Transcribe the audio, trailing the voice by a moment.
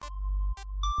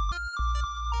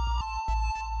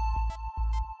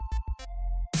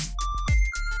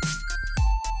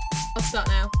Start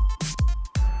now.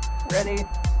 Ready.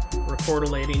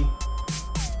 Recorder-lating.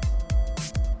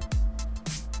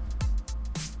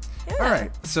 Yeah. All right,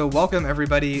 so welcome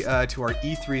everybody to our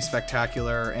E3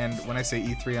 Spectacular, and when I say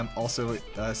E3, I'm also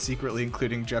secretly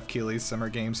including Jeff Keighley's Summer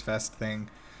Games Fest thing.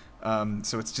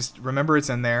 So it's just, remember it's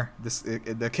in there.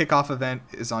 The kickoff event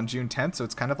is on June 10th, so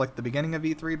it's kind of like the beginning of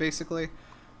E3 basically.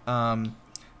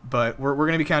 But we're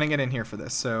going to be counting it in here for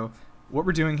this. So what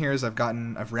we're doing here is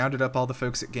I've rounded up all the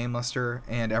folks at Game Luster,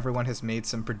 and everyone has made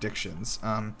some predictions.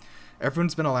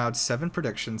 Everyone's been allowed 7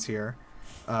 predictions here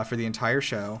for the entire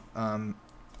show.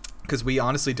 Because we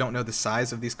honestly don't know the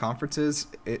size of these conferences.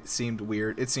 It seemed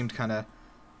weird. It seemed kind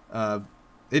of...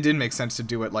 it didn't make sense to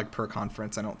do it like per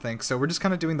conference, I don't think. So we're just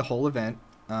kind of doing the whole event.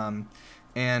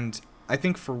 And I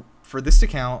think for this to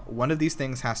count, one of these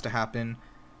things has to happen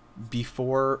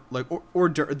before...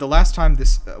 the last time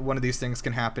this one of these things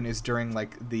can happen is during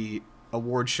like the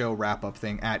award show wrap-up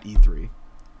thing at E3.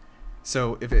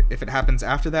 So if it happens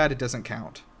after that, it doesn't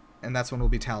count. And that's when we'll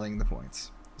be tallying the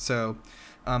points. So...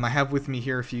 I have with me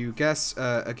here a few guests.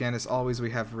 Again, as always, we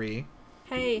have Ree.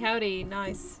 Hey, howdy,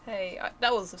 nice. Hey,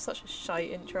 that was such a shite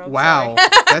intro. I'm Wow, sorry.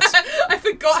 that's... I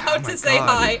forgot how to say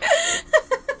God. hi.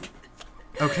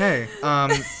 Okay,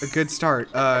 a good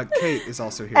start. Kate is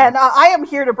also here. And I am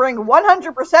here to bring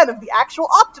 100% of the actual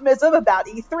optimism about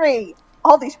E3.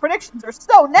 All these predictions are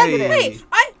so negative. Hey.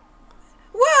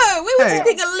 Whoa, we were Hey. just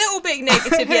being a little bit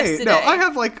negative Hey, yesterday. no, I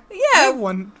have I Yeah. have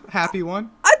one happy one.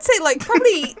 I'd say like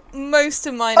probably most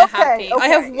of mine are Okay, happy. I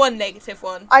have okay. one negative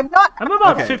one. I'm not... I'm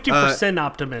about Okay, 50%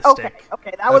 optimistic.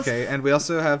 Okay, that was... Okay, and we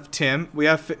also have Tim. We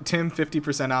have Tim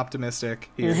 50% optimistic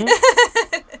here. 50%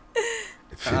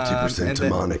 and then-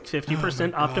 demonic.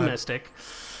 50% optimistic.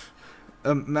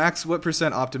 Max, what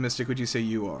percent optimistic would you say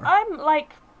you are? I'm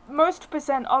like most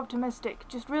percent optimistic,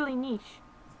 just really niche.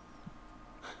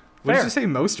 What did Fair. you say,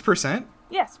 most percent?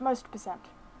 Yes, most percent.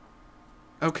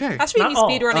 Okay. That should be a Not new all,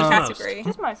 speedrunning most. category.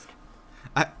 Just most.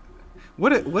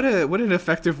 What an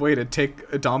effective way to take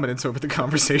a dominance over the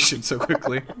conversation so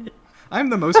quickly. I'm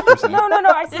the most percent. No.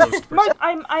 I said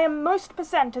I am most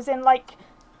percent, as in like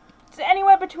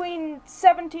anywhere between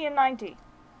 70 and 90.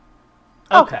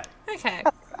 Okay. Okay.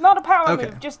 Not a power Okay.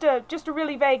 move, just a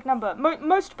really vague number.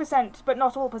 Most percent, but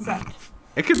not all percent.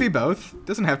 It could be both. It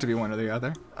doesn't have to be one or the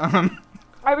other.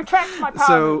 I retract my power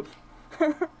So,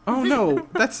 move. oh no,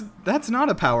 that's not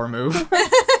a power move.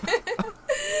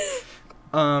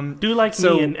 Do like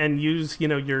So- me and use,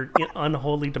 your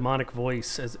unholy demonic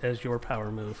voice as your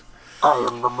power move. I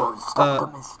am the most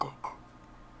optimistic.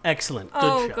 Excellent. Good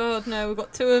Oh show. god, no, we've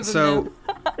got 2 of them So,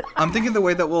 now. I'm thinking the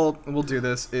way that we'll do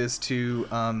this is to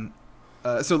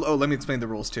let me explain the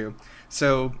rules too.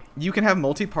 So you can have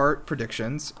multi-part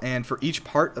predictions, and for each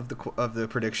part of the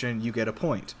prediction, you get a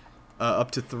point,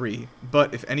 up to 3.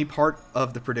 But if any part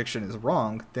of the prediction is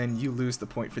wrong, then you lose the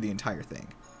point for the entire thing.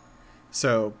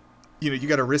 So, you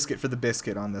got to risk it for the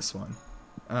biscuit on this one.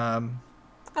 I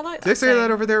like that. Did I say saying. that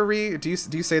over there, Ree? Do you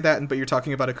say that, but you're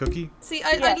talking about a cookie? See,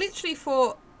 I Yes. literally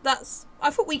thought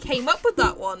I thought we came up with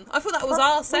that one. I thought that was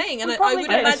our saying, and we I probably would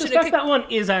did. I imagine a suspect cookie. that one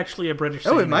is actually a British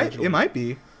Oh, saying it might originally.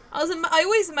 be. I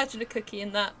always imagine a cookie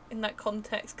in that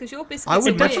context because your biscuits. I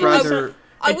would are much weird. rather.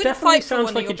 I It wouldn't definitely fight for sounds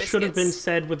one like of it your should have been biscuits.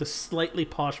 said with a slightly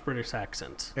posh British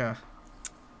accent. Yeah.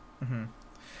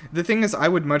 The thing is, I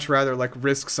would much rather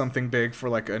risk something big for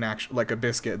a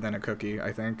biscuit than a cookie.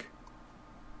 I think.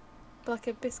 Like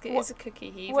a biscuit What- is a cookie,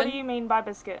 Heathen. What do you mean by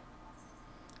biscuit?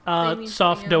 I mean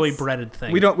Soft, something doughy, else. breaded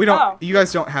thing. We don't. Oh. You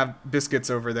guys don't have biscuits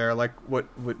over there. Like what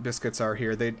biscuits are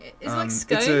here? They. It's like It's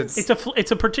scones? It's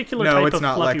a particular no, type it's of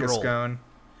not fluffy like a roll. scone.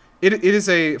 It is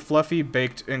a fluffy,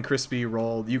 baked, and crispy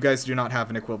roll. You guys do not have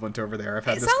an equivalent over there. I've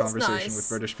had It this sounds conversation nice. with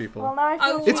British people. Well, now I feel...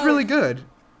 Oh, It's well- really good.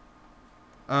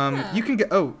 Yeah. You can get.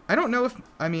 Oh, I don't know if.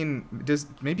 I mean, does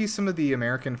maybe some of the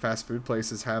American fast food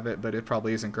places have it, but it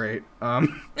probably isn't great.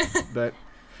 But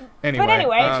anyway.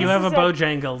 anyway, If you have a This is a-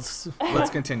 Bojangles, let's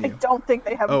I continue. don't think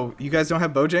they have... Oh, you guys don't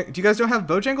have Bojang? Do you guys don't have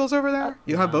Bojangles over there?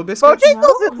 You don't have Bo biscuits?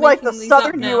 Bojangles I'm is like the making these up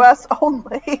southern now. U.S.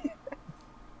 only.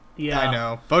 yeah. I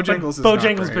know. But Bojangles is not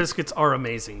Bojangles great. biscuits are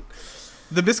amazing.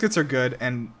 The biscuits are good,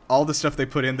 and all the stuff they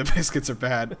put in the biscuits are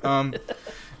bad.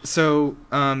 So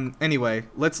anyway,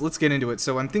 let's get into it.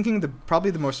 So I'm thinking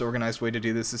probably the most organized way to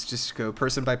do this is just go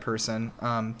person by person.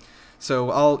 So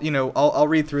I'll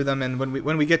read through them, and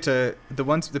when we get to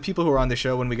the people who are on the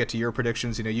show, when we get to your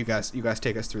predictions, you guys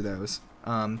take us through those.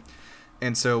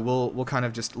 And so we'll kind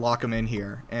of just lock them in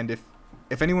here. And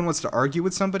if anyone wants to argue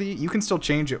with somebody, you can still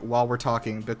change it while we're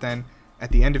talking, but then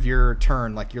at the end of your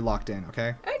turn, you're locked in.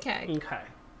 Okay. Okay. Okay.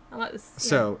 I like this.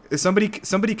 So if somebody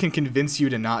can convince you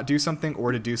to not do something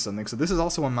or to do something. So this is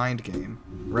also a mind game,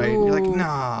 right? You're like, Ooh.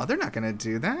 no, they're not gonna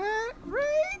do that,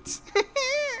 right?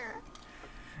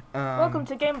 Welcome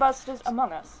to Game Busters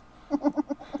Among Us.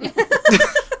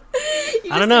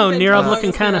 I don't know. Nero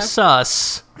looking kind of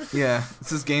sus. Yeah,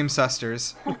 this is Game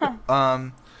Susters.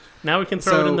 Now we can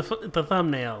throw it in So- the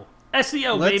thumbnail.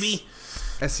 SEO, Let's- baby.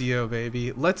 SEO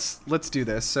baby. Let's do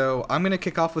this. So I'm gonna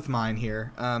kick off with mine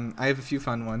here. I have a few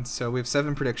fun ones. So we have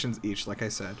 7 predictions each, like I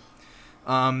said.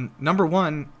 Number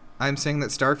 1, I'm saying that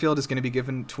Starfield is going to be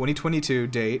given 2022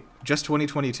 date, just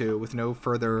 2022, with no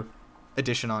further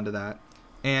addition onto that,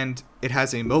 and it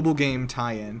has a mobile game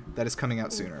tie-in that is coming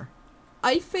out sooner.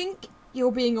 I think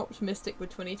you're being optimistic with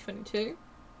 2022.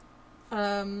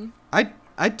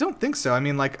 I don't think so. I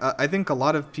mean, like, I think a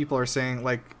lot of people are saying,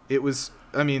 like, it was,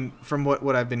 I mean, from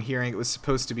what I've been hearing, it was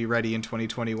supposed to be ready in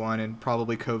 2021, and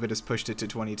probably COVID has pushed it to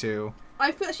 22.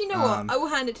 I feel, actually, you know Um, what? I will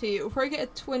hand it to you. It'll probably get a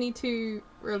 22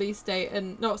 release date,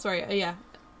 and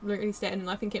release date, and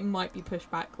I think it might be pushed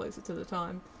back closer to the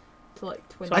time, to like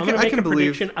 20. So I'm going to I make can a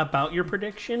believe- prediction about your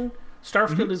prediction.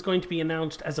 Starfield is going to be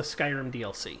announced as a Skyrim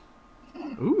DLC.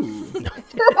 Ooh.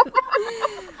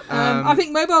 I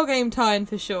think mobile game tie-in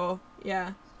for sure.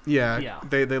 Yeah. Yeah.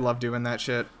 They love doing that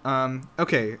shit.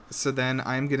 Okay, so then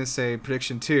I'm gonna say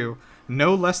prediction 2: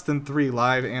 no less than 3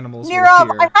 live animals will Nirav,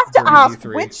 appear I have to during ask,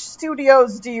 E3. which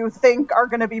studios do you think are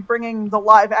going to be bringing the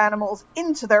live animals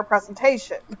into their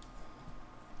presentation?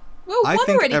 Well, I one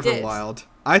think already did. Everwild.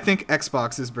 I think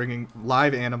Xbox is bringing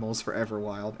live animals for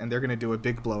Everwild, and they're gonna do a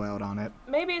big blowout on it.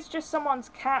 Maybe it's just someone's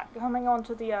cat coming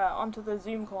onto the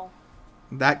Zoom call.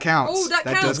 That counts. Oh, that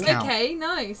counts. does count. Okay,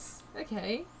 nice.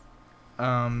 Okay.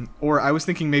 Or I was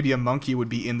thinking maybe a monkey would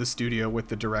be in the studio with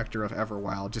the director of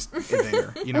Everwild, just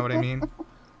there. You know what I mean?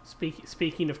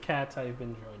 Speaking of cats, I've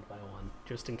been joined by one,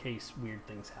 just in case weird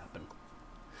things happen.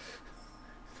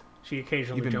 She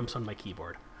occasionally jumps on my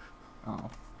keyboard.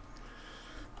 Oh.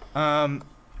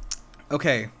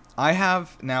 Okay. I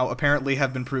have now apparently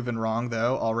have been proven wrong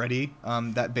though already.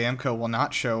 That Bamco will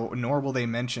not show, nor will they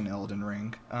mention Elden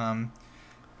Ring. A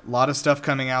lot of stuff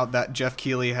coming out that Jeff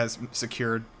Keighley has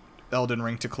secured Elden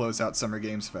Ring to close out Summer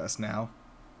Games Fest now.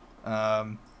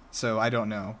 So I don't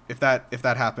know if that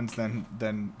happens.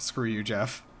 Then screw you,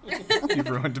 Jeff. You've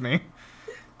ruined me.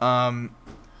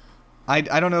 I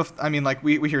don't know if, I mean, like,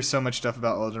 we hear so much stuff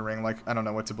about Elden Ring, like, I don't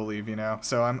know what to believe, you know?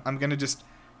 So I'm gonna just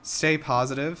stay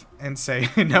positive and say,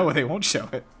 no, they won't show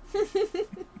it.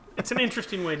 It's an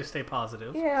interesting way to stay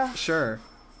positive. Yeah. Sure.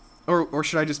 Or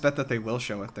should I just bet that they will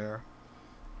show it there?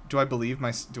 Do I believe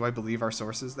our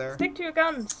sources there? Stick to your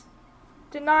guns.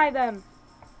 Deny them.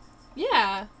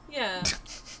 Yeah.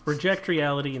 Reject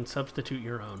reality and substitute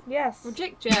your own. Yes.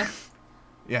 Reject Jeff.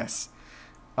 Yes.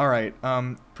 All right.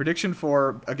 Prediction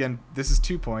 4, again, this is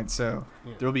 2 points, so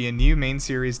Yeah. there will be a new main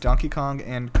series Donkey Kong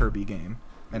and Kirby game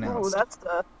Oh, announced. that's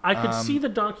the... I could see the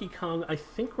Donkey Kong. I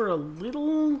think we're a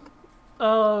little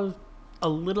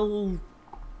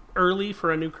early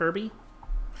for a new Kirby.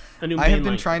 A new. I've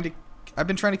been mainline.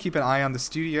 trying to keep an eye on the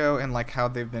studio and like how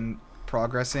they've been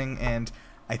progressing, and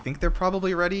I think they're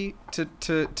probably ready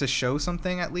to show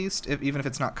something at least, even if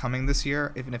it's not coming this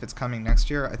year, even if it's coming next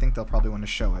year. I think they'll probably want to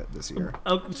show it this year.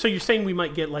 Oh, so you're saying we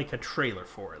might get like a trailer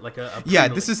for it, like a Yeah,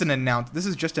 pre-release. this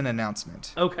is just an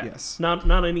announcement. Okay. Yes. Not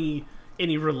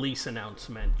any release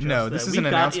announcement. Just No, that this is we've an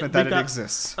got announcement that we've it got-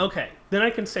 exists. Okay, then I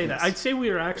can say that. Yes. I'd say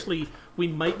we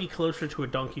might be closer to a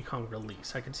Donkey Kong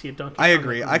release. I can see a Donkey I Kong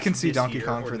agree. I release can see this Donkey year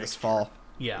Kong or for next this fall.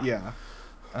 year. Yeah.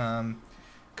 Yeah.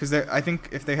 Because I think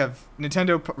if they have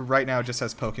Nintendo right now just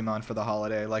has Pokemon for the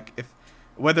holiday. Like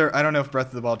I don't know if Breath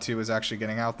of the Wild 2 is actually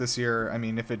getting out this year. I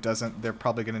mean, if it doesn't, they're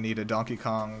probably going to need a Donkey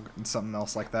Kong and something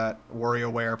else like that.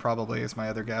 WarioWare probably is my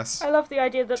other guess I love the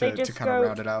idea that they to just kind of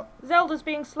round go, it out. Zelda's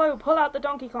being slow, pull out the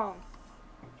Donkey Kong.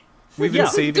 We've been Yeah.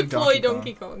 saving Deploy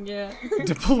Donkey Kong, yeah. Kong.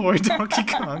 Deploy Donkey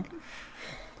Kong.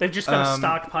 They've just got a Um,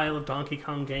 stockpile of Donkey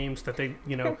Kong games that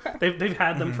they've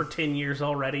had them for 10 years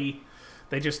already.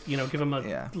 They just give them a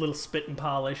Yeah. little spit and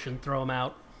polish and throw them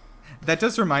out. That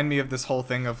does remind me of this whole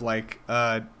thing of like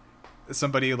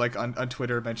somebody like on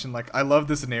Twitter mentioned like, I love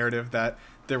this narrative that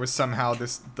there was somehow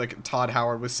this like Todd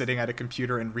Howard was sitting at a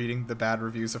computer and reading the bad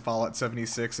reviews of Fallout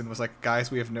 76 and was like,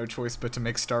 guys, we have no choice but to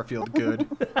make Starfield good.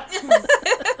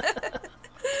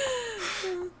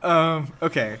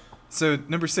 Okay. So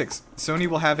number 6, Sony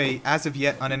will have a as of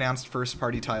yet unannounced first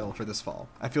party title for this fall.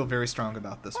 I feel very strong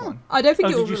about this one. I don't think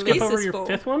it will Did you skip release over this your fall.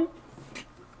 fifth one?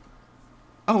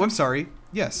 Oh, I'm sorry.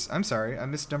 Yes, I'm sorry. I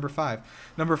missed number 5.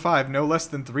 Number 5, no less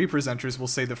than 3 presenters will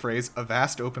say the phrase "a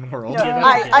vast open world." No,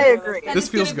 Yeah, I agree. And This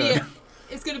it's gonna feels be good.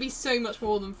 it's going to be so much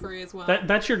more than free as well.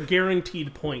 That's your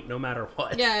guaranteed point, no matter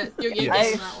what. Yeah, you're Yes.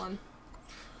 getting that one.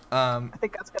 I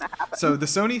think that's gonna happen. So the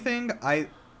Sony thing,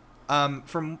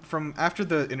 from after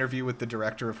the interview with the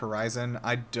director of Horizon,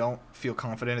 I don't feel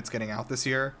confident it's getting out this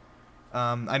year.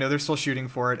 I know they're still shooting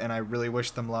for it, and I really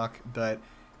wish them luck. But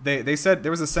they said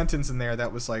there was a sentence in there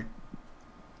that was like,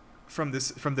 from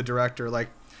the director, like,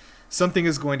 something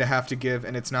is going to have to give,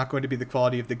 and it's not going to be the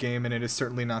quality of the game, and it is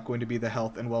certainly not going to be the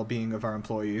health and well-being of our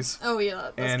employees. Oh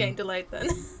yeah, that's And- getting delayed then.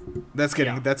 That's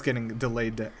getting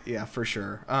delayed. Yeah, for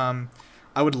sure.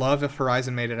 I would love if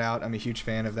Horizon made it out. I'm a huge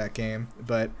fan of that game,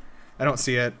 but I don't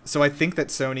see it. So I think that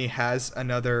Sony has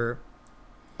another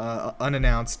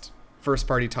unannounced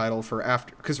first-party title for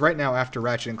after, because right now after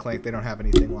Ratchet and Clank they don't have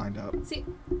anything lined up. See,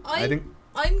 I think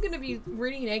I'm going to be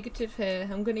really negative here.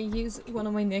 I'm going to use one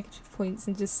of my negative points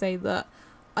and just say that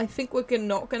I think we're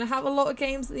not going to have a lot of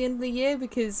games at the end of the year,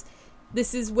 because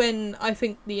this is when I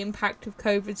think the impact of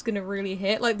COVID's going to really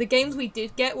hit. Like, the games we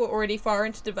did get were already far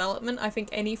into development. I think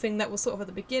anything that was sort of at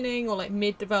the beginning or, like,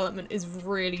 mid-development is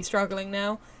really struggling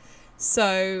now.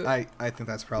 So I think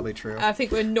that's probably true. I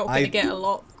think we're not going to get a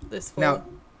lot this fall. Now,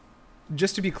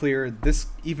 just to be clear, this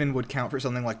even would count for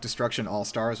something like Destruction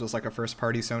All-Stars was like a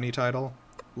first-party Sony title.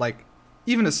 Like,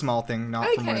 even a small thing,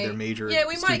 not from one of their major studios.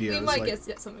 we might like,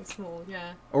 get something small,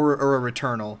 yeah. or a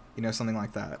Returnal, something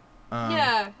like that.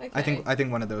 Yeah, okay. I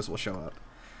think one of those will show up.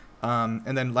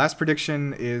 And then last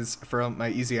prediction is for my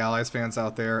Easy Allies fans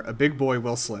out there: a big boy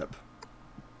will slip.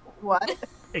 What?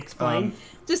 Explain.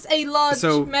 Just a large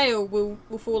so- male will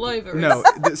fall over. No,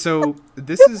 so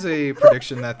this is a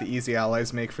prediction that the Easy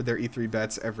Allies make for their E3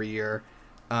 bets every year.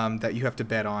 That you have to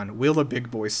bet on. Will a big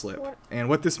boy slip? What? And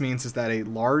what this means is that a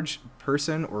large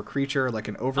person or creature, like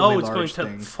an overly It's going large to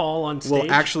thing, fall on stage.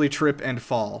 will actually trip and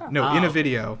fall. No, in a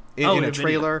video, in in a a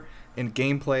trailer, in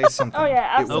gameplay, something. Oh,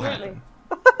 yeah, It will absolutely.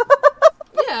 happen.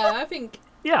 Yeah, I think.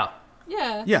 Yeah.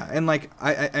 Yeah. Yeah, and like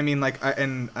I mean like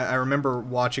I remember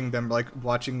watching them, like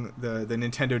watching the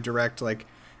Nintendo Direct, like,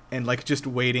 and like just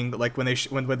waiting, like when they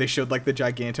when they showed like the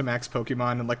Gigantamax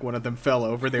Pokemon and like one of them fell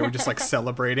over, they were just like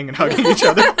celebrating and hugging each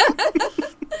other.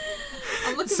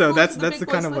 I'm looking So forward that's to the the big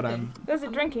boy kind of what slipping. There's a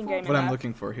drinking game in what I'm there.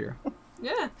 looking for here.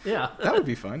 Yeah. Yeah. That would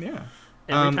be fun, yeah.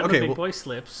 Every time okay, a big well- boy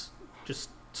slips, just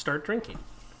start drinking.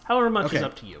 However much is Okay.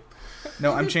 up to you.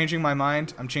 No, I'm changing my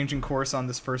mind. I'm changing course on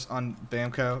this first on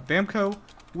Bamco. Bamco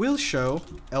will show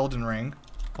Elden Ring.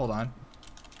 Hold on.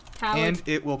 Coward. And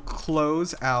it will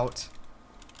close out,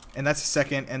 and that's the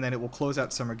second, and then it will close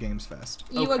out Summer Games Fest.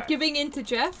 You are Okay. giving in to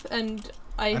Jeff, and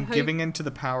I'm hope giving in to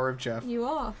the power of Jeff. you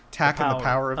are. Tack and the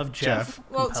power of Jeff. Jeff.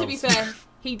 Well, to be compels. fair,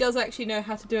 he does actually know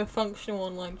how to do a functional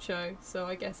online show, so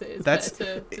I guess it is That's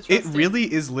better to trust it. him.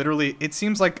 Really is literally. It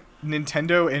seems like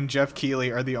Nintendo and Jeff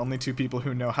Keighley are the only two people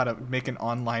who know how to make an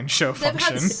online show They've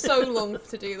function. had so long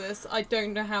to do this. I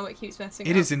don't know how it keeps messing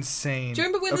up. It is insane. Do you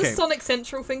remember when the Sonic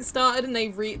Central thing started and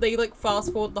they like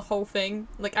fast forward the whole thing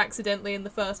like accidentally in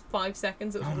the first 5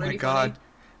 seconds? It was Oh really my god.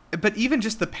 funny. But even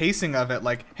just the pacing of it,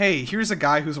 like, hey, here's a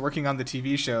guy who's working on the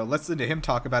TV show. Let's listen to him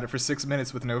talk about it for 6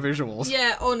 minutes with no visuals.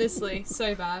 Yeah, honestly,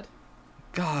 so bad.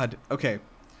 God. Okay.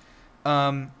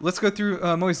 Let's go through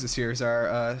Moises here, is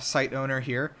our site owner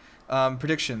here.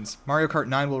 Predictions. Mario Kart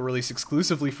 9 will release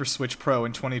exclusively for Switch Pro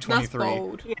in That's 2023.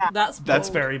 bold. Yeah. That's bold. That's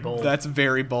very bold. That's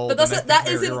very bold. But that's and that I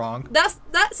think very isn't wrong.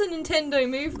 that's a Nintendo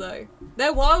move though.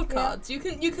 They're wild cards. You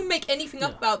can make anything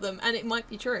up about them and it might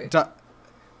be true.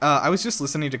 I was just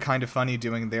listening to Kind of Funny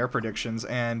doing their predictions,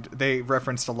 and they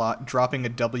referenced a lot dropping a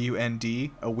WND,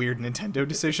 a weird Nintendo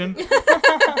decision.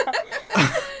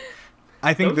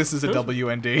 I think this is a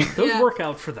WND. Those Yeah. work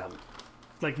out for them.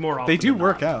 Like, more often They do than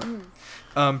work not.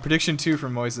 out. Prediction 2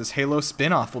 from Moises: Halo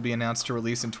spin-off will be announced to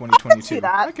release in 2022. see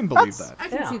that. I can believe That's- that. I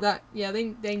can Yeah. see that. Yeah,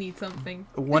 they need something.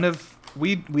 One of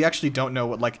we actually don't know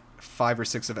what like 5 or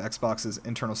 6 of Xbox's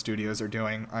internal studios are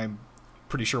doing. I'm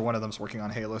pretty sure one of them's working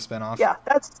on Halo spin-off. Yeah,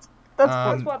 that's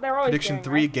Um, what they're always Prediction doing,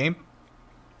 3 right? game.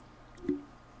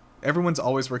 Everyone's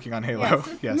always working on Halo.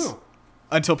 Yes. Yes. No.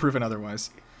 Until proven otherwise.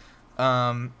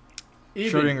 Even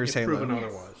Schrodinger's if Halo. proven Yes.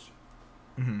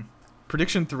 otherwise.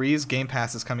 Prediction 3's Game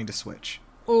Pass is coming to Switch.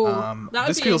 Oh, that would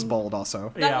This be feels a- bold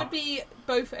also. That Yeah. would be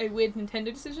both a weird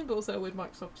Nintendo decision, but also a weird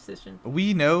Microsoft decision.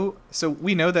 We know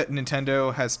that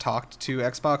Nintendo has talked to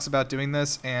Xbox about doing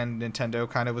this, and Nintendo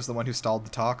kind of was the one who stalled the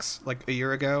talks like a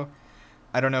year ago.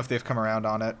 I don't know if they've come around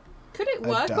on it. Could it I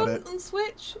work doubt it. on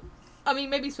Switch? I mean,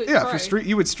 maybe Switch Yeah, Pro.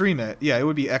 you would stream it. Yeah, it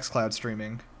would be xCloud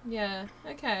streaming. Yeah.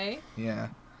 Okay. Yeah.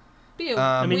 Be a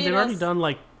I mean, weird they've already ass- done,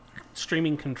 like,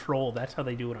 streaming control. That's how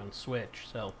they do it on Switch,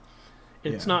 so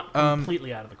it's Yeah. not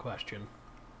completely out of the question.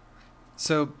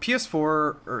 So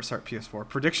PS4,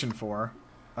 prediction 4,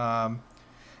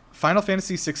 Final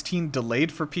Fantasy 16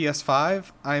 delayed for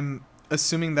PS5. I'm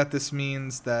assuming that this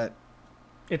means that...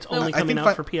 It's only I coming think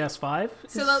out for PS5?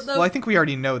 So Well, I think we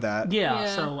already know that. Yeah,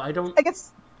 so I don't... Like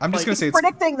it's I'm just Like, going to say it's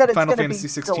predicting that it's Final going to be Fantasy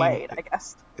 16. delayed, I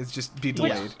guess. It's just be Which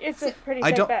delayed. is a pretty I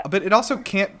safe don't... bet. But it also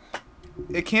can't...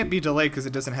 It can't be delayed because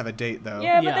it doesn't have a date, though.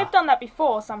 Yeah, but Yeah. they've done that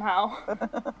before somehow.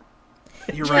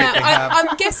 You're right, Yeah, they have.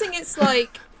 I'm guessing it's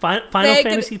like Final They're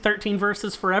Fantasy 13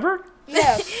 versus Forever?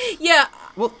 Yeah. yeah.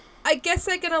 Well- I guess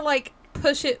they're gonna like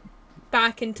push it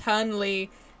back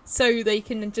internally so they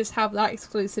can just have that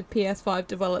exclusive PS5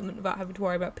 development without having to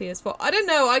worry about PS4. I don't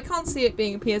know. I can't see it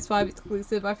being a PS5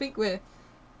 exclusive. I think we're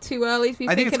too early to be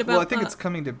I think thinking it's about well. I think that. it's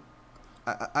coming to.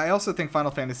 I also think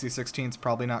Final Fantasy 16 is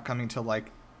probably not coming to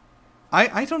like.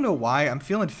 I don't know why I'm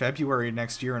feeling February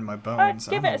next year in my bones.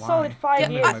 give I it don't a know solid why. 5 Get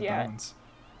me in years my yet. bones.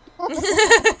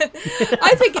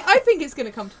 I think it's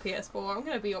gonna come to PS4. I'm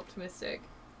gonna be optimistic.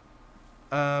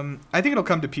 I think it'll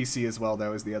come to PC as well,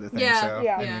 though. Is the other thing. Yeah, So,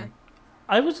 yeah. I Yeah. mean,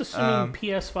 I was assuming Um,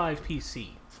 PS5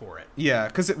 PC for it. yeah,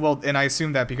 because and I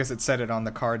assume that because it said it on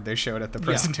the card they showed at the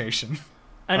presentation.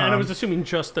 And I Um, was assuming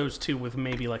just those two with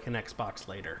maybe like an Xbox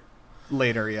later.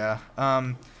 Later, yeah.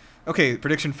 Okay,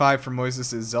 prediction 5 for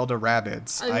Moises is Zelda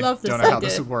Rabbids. I love this don't know how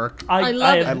this idea. would work. I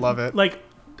love it. I love it. Like,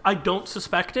 I don't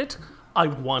suspect it. I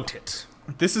want it.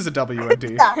 This is a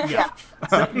WND. Yeah.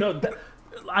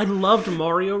 I loved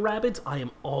Mario Rabbids. I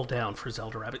am all down for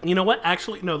Zelda Rabbids. You know what?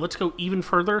 Actually, no, let's go even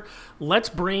further. Let's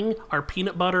bring our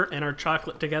peanut butter and our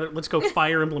chocolate together. Let's go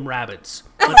Fire Emblem Rabbids.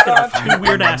 Let's get our two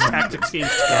weird-ass tactics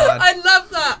games together. God. I love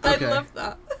that. Okay. I love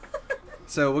that.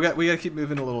 So we got to keep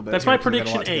moving a little bit. That's here, my 'cause we got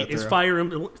a prediction lot to go 8 is through.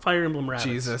 Fire Emblem Rabbids.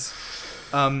 Jesus.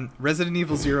 Resident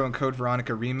Evil 0 and Code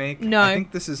Veronica remake. No, I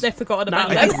think this is. They've forgotten Not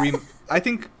about yet. that. I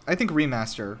think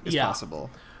remaster is Yeah. possible.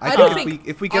 I I don't think think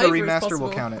if we get a either is remaster, we'll possible.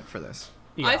 count it for this.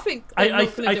 Yeah. I think they're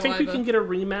not gonna I do think we either. can get a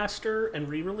remaster and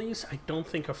re-release. I don't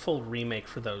think a full remake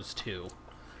for those two.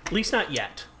 At least not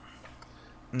yet.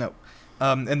 No.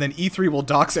 And then E3 will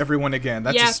dox everyone again.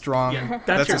 That's Yeah. a strong. Yeah,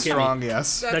 that's your a strong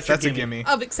yes. That's your That's a gimme. gimme.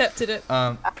 I've accepted it.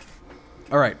 All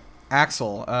right.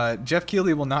 Axel, Jeff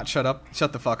Keighley will not shut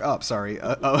the fuck up, sorry,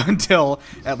 until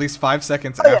at least 5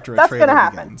 seconds Oh, yeah, after a that's trailer gonna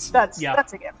happen. begins. That's a given.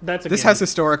 That's a This gimme. has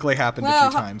historically happened well,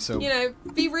 a few times, so you know,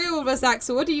 be real with us,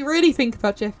 Axel. What do you really think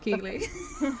about Jeff Keighley?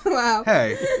 Wow.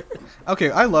 hey. Okay,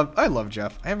 I love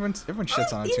Jeff. Everyone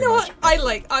shits on him You too know much.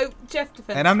 what? Jeff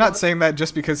defends. And I'm not saying that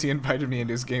just because he invited me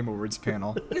into his Game Awards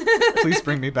panel. Please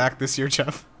bring me back this year,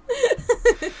 Jeff.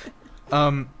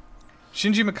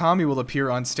 Shinji Mikami will appear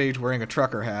on stage wearing a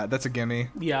trucker hat. That's a gimme.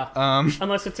 Yeah.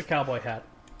 Unless it's a cowboy hat.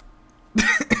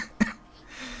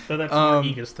 So that's more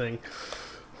Iga's thing.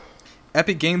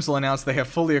 Epic Games will announce they have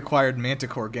fully acquired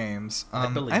Manticore Games.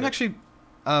 believe I'm it. actually...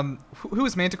 who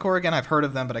is Manticore again? I've heard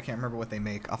of them, but I can't remember what they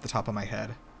make off the top of my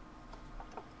head.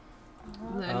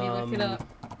 Let me look it up.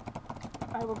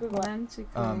 I will Google it.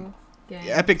 Manticore Games.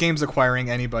 Yeah, Epic Games acquiring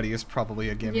anybody is probably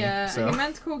a gimme. Yeah, so. okay,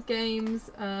 Manticore Games.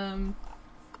 I'm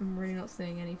really not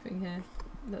seeing anything here.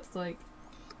 That's like,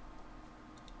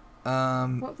 what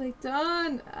have they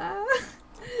done?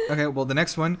 Okay, well, the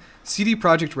next one, CD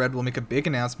Projekt Red will make a big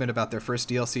announcement about their first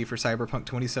DLC for Cyberpunk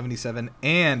 2077,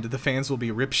 and the fans will be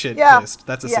ripshit pissed.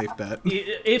 That's a safe bet.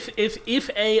 If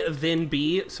A, then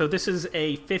B. So this is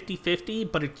a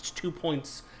 50-50, but it's 2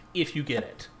 points if you get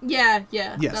it. Yeah.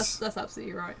 Yes. That's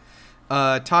absolutely right.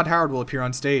 Todd Howard will appear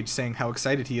on stage saying how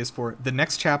excited he is for the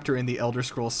next chapter in the Elder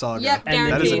Scrolls saga. Yep, And then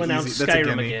That is he'll an announce easy- that's a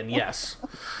Skyrim gimme. again, yes.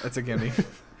 That's a gimme.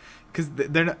 Because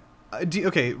they're not...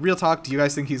 okay, real talk, do you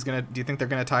guys think do you think they're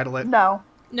gonna title it? No.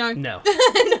 No. No.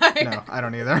 No, I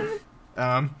don't either.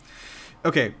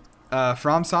 Okay,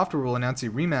 From Software will announce a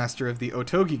remaster of the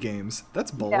Otogi games.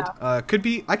 That's bold. Yeah. Could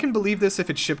be. I can believe this if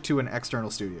it's shipped to an external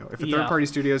studio. If a Yeah. third-party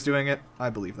studio is doing it, I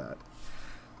believe that.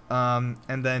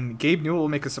 And then Gabe Newell will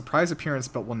make a surprise appearance,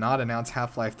 but will not announce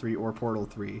Half-Life 3 or Portal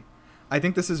 3. I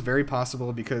think this is very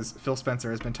possible because Phil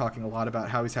Spencer has been talking a lot about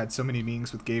how he's had so many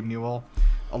meetings with Gabe Newell.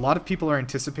 A lot of people are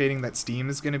anticipating that Steam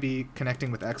is going to be connecting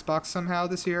with Xbox somehow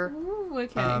this year. Ooh,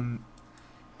 okay.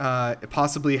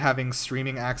 Possibly having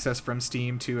streaming access from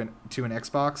Steam to an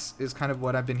Xbox is kind of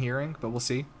what I've been hearing, but we'll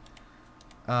see.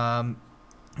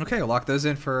 Okay, I'll lock those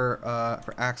in for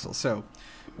Axel. So,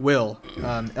 Will,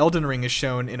 Elden Ring is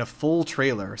shown in a full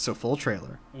trailer,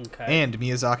 Okay. and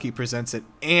Miyazaki presents it,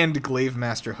 and Glaive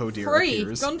Master Hodir Free.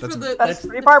 appears. Gone for the That's the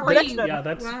pretty far free- prediction. Yeah,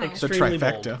 that's Wow. the extremely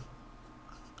trifecta.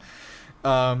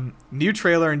 bold. New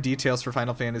trailer and details for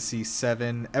Final Fantasy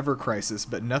VII Ever Crisis,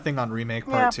 but nothing on Remake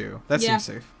Part 2. That Yeah. seems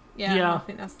safe. Yeah, Yeah. I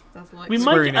think that's like We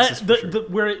Square might Enix is for sure.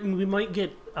 where we might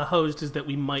get a hosed is that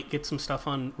we might get some stuff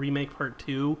on Remake Part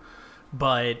 2,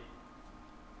 but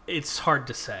It's hard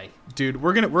to say. Dude,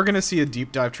 we're gonna see a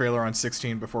deep dive trailer on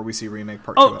 16 before we see Remake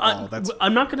Part 2 at all.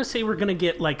 I'm not going to say we're going to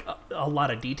get, like, a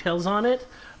lot of details on it,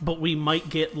 but we might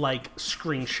get, like,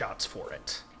 screenshots for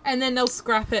it. And then they'll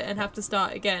scrap it and have to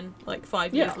start again, like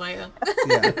 5 years later.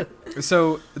 Yeah.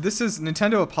 So this is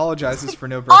Nintendo apologizes for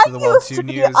no Breath of the Wild 2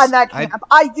 news. On that camp.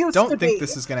 I used don't to think be.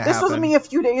 this is going to happen. This was me a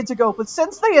few days ago, but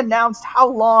since they announced how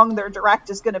long their direct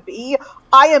is going to be,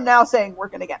 I am now saying we're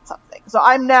going to get something. So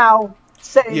I'm now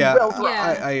saying will drop.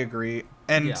 I agree.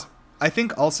 And I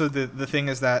think also the thing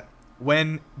is that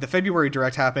when the February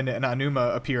direct happened and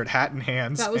Anuma appeared hat in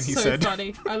hands, That was and he so said,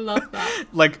 funny. I love that.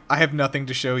 like, I have nothing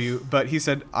to show you, but he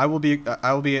said, we'll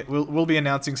be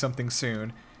announcing something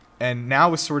soon. And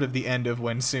now is sort of the end of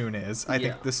when soon is. I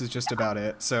think this is just about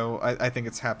it. So I think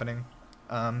it's happening.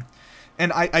 And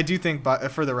I do think,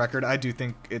 for the record, I do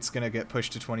think it's going to get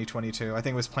pushed to 2022. I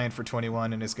think it was planned for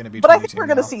 21 and it's going to be 22 But I think we're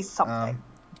going to see something.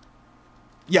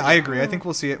 Yeah, I agree. I think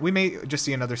we'll see it. We may just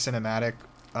see another cinematic,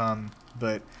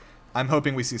 but I'm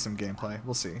hoping we see some gameplay.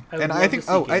 We'll see. I think.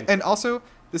 And also,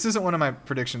 this isn't one of my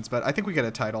predictions, but I think we get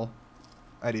a title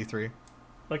at E3.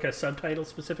 Like a subtitle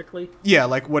specifically? Yeah,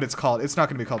 like what it's called. It's not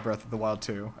going to be called Breath of the Wild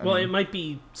 2. I mean, it might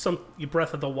be some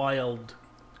Breath of the Wild :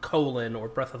 or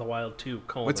Breath of the Wild 2 :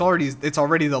 It's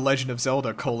already The Legend of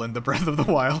Zelda : the Breath of the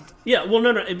Wild. Yeah. Well,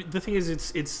 no. The thing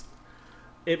is,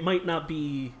 it might not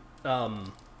be.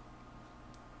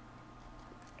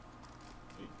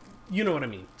 You know what I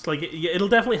mean? It's like it'll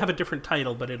definitely have a different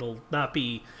title, but it'll not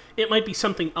be. It might be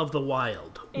something of the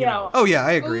wild. You know? Oh yeah,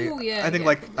 I agree. Ooh, yeah, I think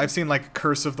yeah. I've seen like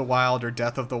Curse of the Wild or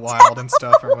Death of the Wild and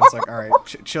stuff. Everyone's like, all right,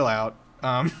 chill out.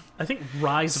 I think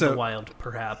Rise of the Wild,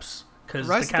 perhaps, because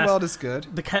Rise of the Wild is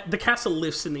good. The castle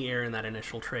lifts in the air in that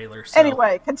initial trailer. So.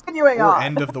 Anyway, continuing or on.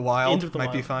 End of the Wild End of the might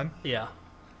Wild. be fun. Yeah.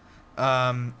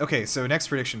 Okay, so next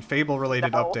prediction,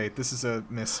 Fable-related update. This is a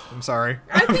miss. I'm sorry.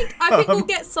 I think we'll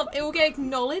get some. It will get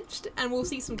acknowledged, and we'll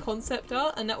see some concept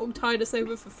art, and that will tide us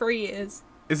over for 3 years.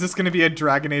 Is this going to be a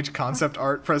Dragon Age concept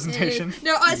art presentation?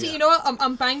 No, actually, you know what?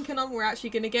 I'm banking on we're actually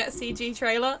going to get a CG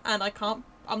trailer, and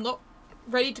I'm not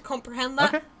ready to comprehend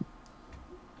that.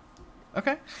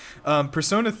 Okay.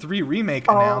 Persona 3 Remake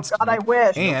announced. Oh God, I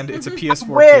wish. And it's a PS4,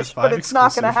 wish, PS5 but it's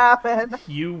not going to happen.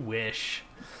 You wish.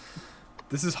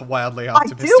 This is wildly I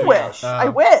optimistic. do wish. I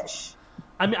wish.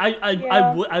 I mean,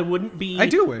 I wouldn't be. I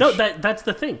do wish. No, that's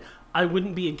the thing. I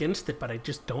wouldn't be against it, but I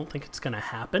just don't think it's going to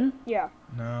happen. Yeah.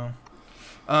 No.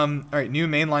 All right, new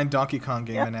mainline Donkey Kong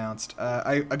game announced.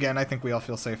 I think we all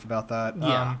feel safe about that.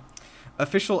 Yeah.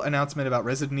 Official announcement about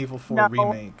Resident Evil 4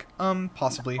 Remake.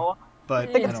 Possibly, but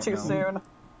I think I it's don't too know. soon.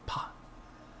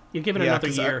 You give it another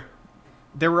 'cause year.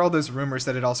 There were all those rumors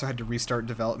that it also had to restart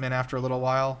development after a little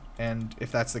while, and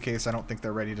if that's the case, I don't think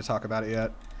they're ready to talk about it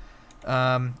yet.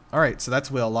 All right, so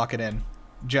that's Will. Lock it in.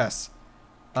 Jess.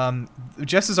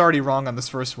 Jess is already wrong on this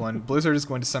first one. Blizzard is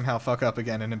going to somehow fuck up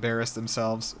again and embarrass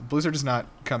themselves. Blizzard is not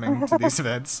coming to these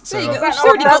events. So There you go. We've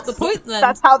already got the point then.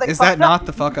 That's how they. is that not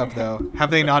the fuck up though?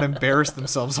 Have they not embarrassed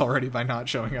themselves already by not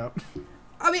showing up?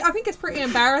 I mean, I think it's pretty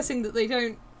embarrassing that they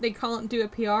can't do a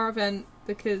PR event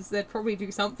because they'd probably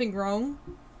do something wrong.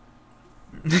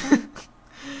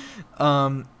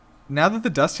 Now that the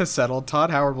dust has settled,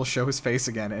 Todd Howard will show his face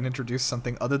again and introduce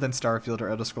something other than Starfield or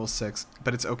Elder Scrolls 6,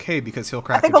 but it's okay because he'll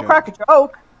crack I think a he'll joke. crack a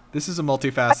joke. This is a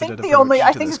multifaceted I think approach the only-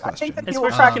 I to think- this I think question. that he will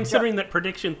Especially crack- considering that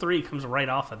Prediction 3 comes right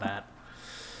off of that.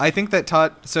 I think that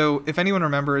Todd... So, if anyone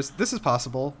remembers, this is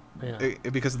possible Yeah.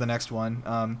 because of the next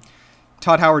one.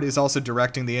 Todd Howard is also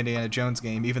directing the Indiana Jones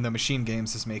game, even though Machine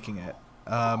Games is making it.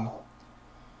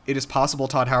 It is possible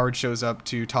Todd Howard shows up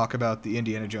to talk about the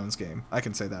Indiana Jones game. I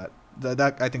can say that.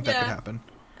 I think that could happen.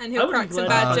 And I he'll would crack be some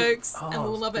glad bad to- jokes, and Oh,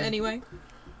 we'll love it it's- anyway.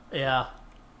 Yeah.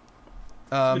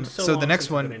 It's been So the long next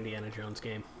since I've one... been Indiana Jones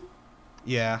game.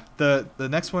 Yeah, the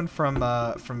next one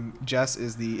from Jess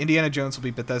is the Indiana Jones will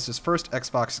be Bethesda's first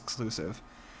Xbox exclusive.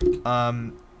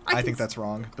 I think that's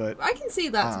wrong, but I can see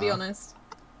that, to be honest.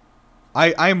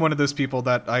 I am one of those people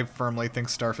that I firmly think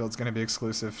Starfield's going to be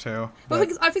exclusive too. But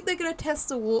because I think they're going to test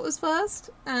the waters first,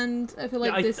 and I feel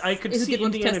like Yeah, this I could is a see good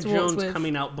one to Indiana test the waters Jones with.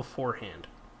 coming out beforehand.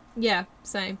 Yeah,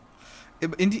 same.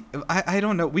 I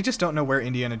don't know. We just don't know where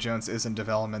Indiana Jones is in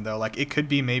development though. Like it could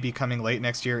be maybe coming late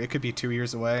next year. It could be 2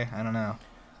 years away. I don't know.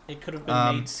 It could have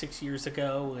been made 6 years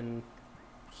ago and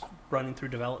running through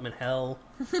development hell.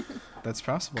 That's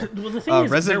possible. Well, the thing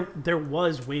is, there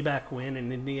was way back when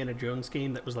an Indiana Jones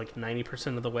game that was like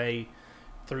 90% of the way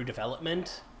through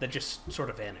development that just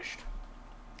sort of vanished.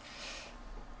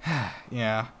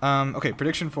 Yeah. Okay.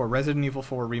 Prediction for Resident Evil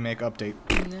 4 remake update.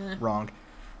 Nah. Wrong.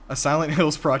 A Silent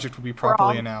Hills project will be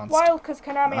properly announced. Wild, because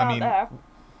Konami I mean, aren't there.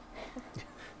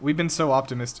 We've been so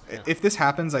optimistic. If this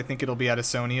happens, I think it'll be at a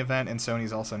Sony event, and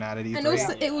Sony's also not at E3. And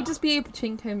also, it will just be a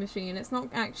pachinko machine. It's not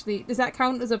actually. Does that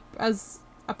count as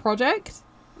a project?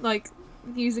 Like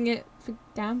using it for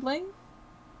gambling?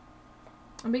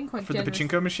 I'm being quite for generous. the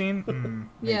pachinko machine. Yeah,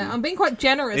 maybe. I'm being quite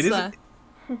generous It is- there.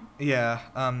 Yeah,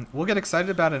 we'll get excited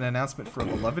about an announcement for a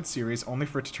beloved series, only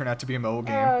for it to turn out to be a mobile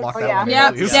game. Lock oh, that yeah. one in,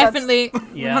 Yeah, please. definitely,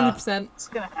 Yeah. 100%. It's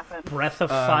gonna happen. Breath of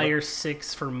Fire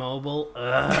 6 for mobile.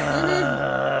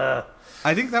 I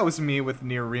think that was me with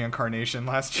Near Reincarnation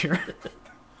last year.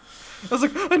 I was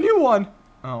like, a new one!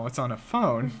 Oh, it's on a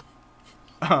phone.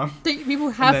 Think people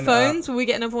have then, phones? Will we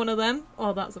get another one of them?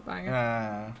 Oh, that's a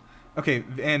banger. Okay,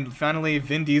 and finally,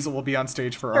 Vin Diesel will be on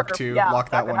stage for Arc 2. Yeah,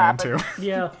 Lock that that could one in, happen. too.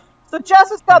 Yeah. So Jess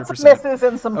has got some 100%. misses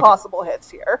and some possible hits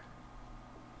here.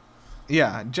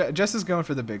 Yeah, Jess is going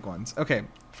for the big ones. Okay,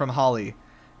 from Holly.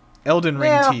 Elden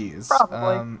Ring Yeah, tease.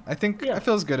 probably. I think Yeah. I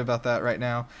feels good about that right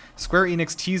now. Square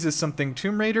Enix teases something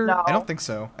Tomb Raider. No. I don't think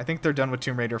so. I think they're done with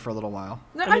Tomb Raider for a little while.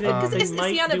 No, I mean, I think because they it's might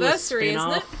the do a anniversary, isn't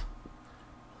it? spin-off.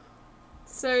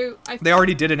 So I. They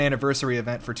already did an anniversary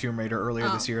event for Tomb Raider earlier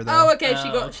this year, though. Oh, okay.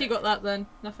 okay. She got that then.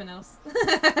 Nothing else.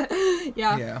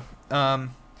 Yeah. Yeah.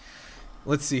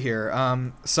 Let's see here.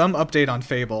 Some update on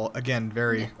Fable. Again,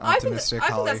 very optimistic. I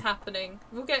think Holly. that's happening.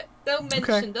 They'll mention.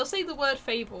 Okay. They'll say the word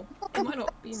Fable. It might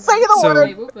not be. Say the So, word.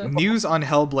 Fable, but news on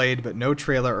Hellblade, but no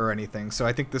trailer or anything. So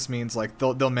I think this means like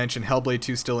they'll mention Hellblade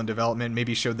 2 still in development.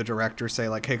 Maybe show the director, say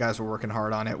like, "Hey guys, we're working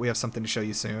hard on it. We have something to show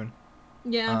you soon."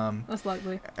 yeah, that's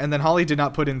likely. And then Holly did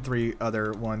not put in 3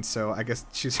 other ones, so I guess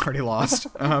she's already lost.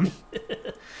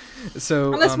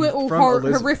 So Unless we're all from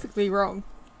horrifically wrong.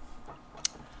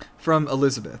 From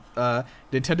Elizabeth,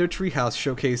 Nintendo Treehouse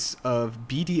showcase of For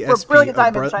BDSP, Brilliant or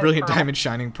Diamond Shining Brilliant Pearl. Diamond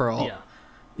Shining Pearl. Yeah.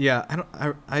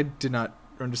 Yeah, I did not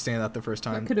understand that the first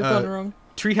time. That could have gone wrong.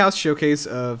 Treehouse showcase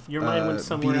of Your mind went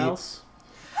somewhere else.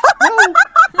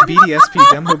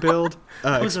 BDSP demo build, It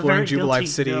was a exploring very Jubilife guilty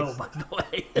City no, by the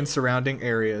way. and surrounding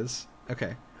areas.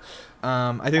 Okay.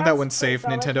 I think that That's one's safe.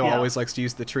 pretty solid. Nintendo Yeah. always likes to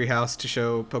use the Treehouse to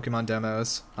show Pokemon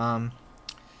demos.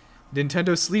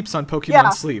 Nintendo sleeps on Pokemon Yeah.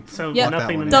 Sleep. So Yeah. Lock that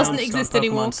nothing one in. Doesn't announced exist on Pokemon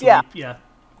anymore. Sleep. Yeah.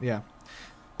 Yeah.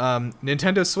 Yeah.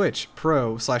 Nintendo Switch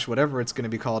Pro / whatever it's going to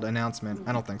be called announcement.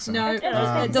 I don't think so. No, It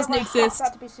it doesn't exist.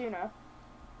 That to be sooner.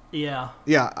 Yeah.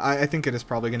 Yeah, I think it is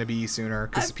probably going to be sooner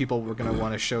because people were going to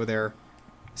want to show their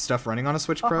stuff running on a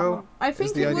Switch Pro. I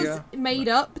think the it was idea. made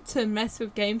up to mess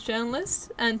with games journalists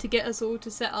and to get us all to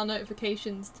set our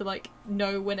notifications to like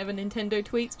know whenever Nintendo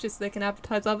tweets, just so they can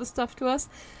advertise other stuff to us.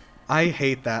 I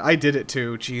hate that. I did it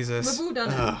too. Jesus. We've all done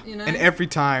it, Ugh. you know? And every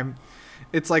time,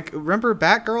 it's like, remember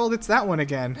Batgirl? It's that one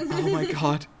again. Oh my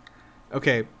god.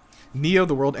 Okay, Neo: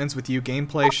 The World Ends with You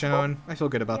gameplay shown. I feel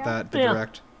good about Yeah. that. The Yeah.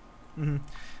 direct.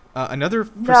 Another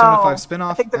Persona 5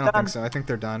 spin-off. I think they're don't done. think so. I think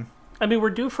they're done. I mean, we're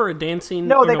due for a dancing.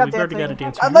 No, or they got we've already got a dancing.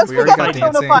 dancing. Unless We we already get got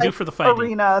Persona dancing. 5 Due for the fighting.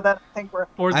 Arena, then I think we're...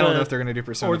 Or the, I don't know if they're going to do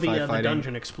Persona or the 5 fighting.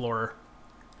 Dungeon Explorer.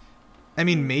 I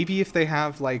mean, maybe if they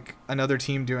have like another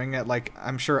team doing it, like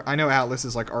I know Atlas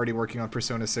is like already working on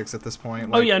Persona 6 at this point.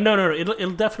 Oh Like, yeah, no.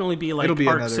 It'll definitely be like It'll be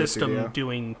Arc another System studio.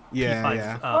 doing Yeah, P5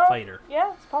 yeah. Well, fighter.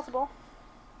 Yeah, it's possible.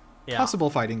 Yeah. possible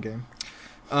fighting game.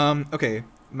 Okay,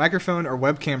 microphone or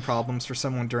webcam problems for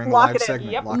someone during the Lock live it in.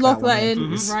 segment. Yep. Lock one that in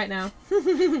please. right now.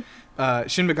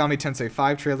 Shin Megami Tensei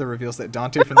 5 trailer reveals that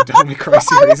Dante from the Devil May Cry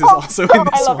series is also in I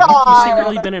this love one. that. He's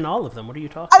secretly been in all of them. What are you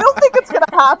talking I don't think it's gonna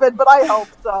happen, but I hope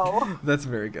so. That's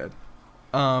very good.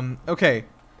 Okay,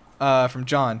 from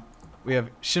John, we have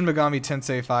Shin Megami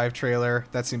Tensei 5 trailer.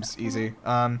 That seems easy.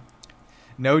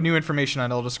 No new information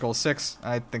on Elder Scrolls 6.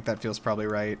 I think that feels probably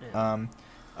right. Yeah.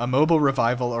 A mobile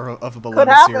revival of a beloved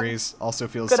happen. series also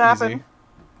feels Could easy. happen.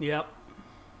 Yep.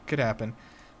 Could happen.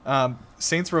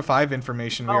 Saints Row 5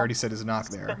 information we Oh. already said is not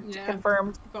there. Yeah.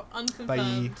 Confirmed. Got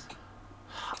unconfirmed.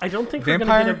 I don't think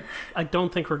Vampire? I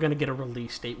don't think we're gonna get a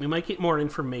release date. We might get more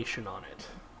information on it,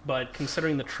 but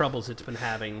considering the troubles it's been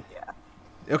having,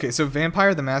 Okay, so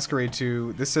Vampire the Masquerade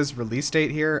 2, this says release date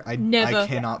here. I Never.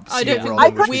 cannot see I a don't Yeah. world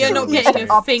think in which we get are a not release getting date.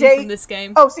 a thing Update. from this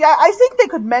game. Oh, see, I think they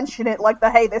could mention it like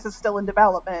hey, this is still in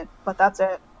development, but that's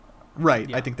it. Right,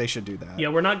 Yeah. I think they should do that. yeah,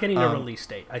 we're not getting a Um, release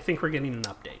date. I think we're getting an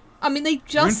update. I mean, they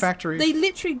Factory.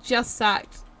 literally just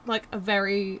sacked like I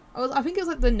think it was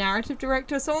like the narrative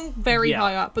director, someone very Yeah.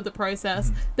 high up with the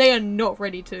process. They are not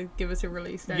ready to give us a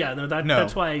release date. Yeah, no, No,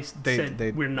 that's why I they-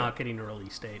 said we're not getting a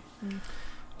release date.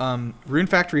 Rune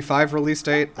Factory 5 release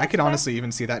date. I could honestly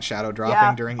even see that shadow dropping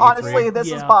Yeah, during honestly, E3. this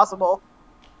is Yeah. possible.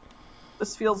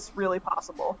 This feels really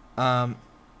possible.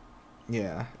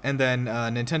 Yeah, and then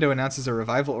Nintendo announces a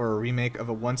revival or a remake of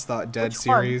a once thought dead Which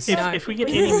one? series. If, No. if we get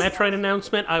any Metroid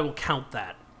announcement, I will count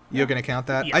that. You're gonna count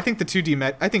that? Yeah. I think 2D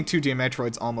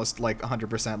Metroid's almost like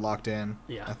 100% locked in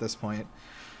at this point.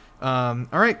 All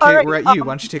right, Kate, we're at you.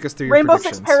 Why don't you take us through your Rainbow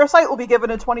predictions? Six Parasite will be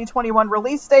given a 2021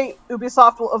 release date.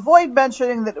 Ubisoft will avoid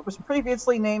mentioning that it was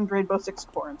previously named Rainbow Six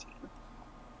Quarantine.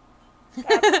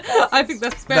 I think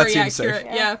that's very seems safe.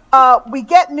 accurate. Yeah. We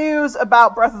get news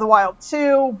about Breath of the Wild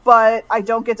 2, but I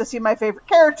don't get to see my favorite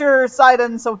character,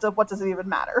 Sidon, so what does it even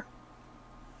matter?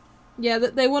 Yeah,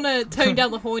 they want to tone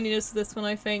down the horniness of this one,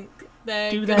 I think.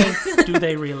 Do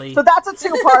they really? So that's a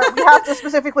two-part. We have to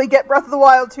specifically get Breath of the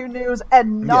Wild 2 news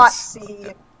and not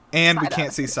see... And we Sidon.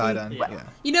 can't see Sidon. Yeah.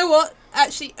 You know what?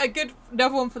 Actually,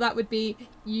 another one for that would be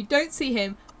you don't see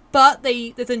him, but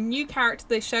there's a new character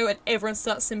they show and everyone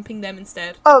starts simping them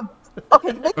instead.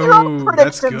 Okay, make your own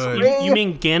that's predictions, good. Ree. You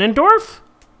mean Ganondorf?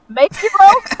 Make your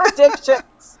own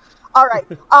predictions. All right,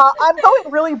 I'm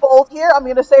going really bold here. I'm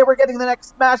going to say we're getting the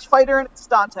next Smash fighter, and it's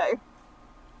Dante.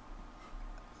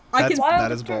 That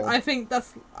is bold. I think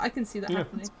I can see that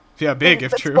happening. Yeah, big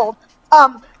if That's true. bold.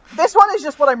 This one is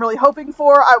just what I'm really hoping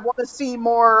for. I want to see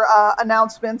more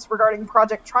announcements regarding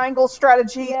Project Triangle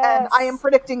strategy, and I am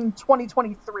predicting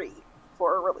 2023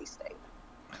 for a release date.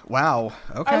 Wow.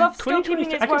 Okay. I love still keeping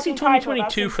his I can see working title.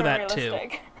 2022 That for that seems too.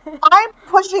 realistic. I'm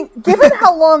pushing, given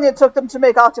how long it took them to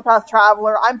make Octopath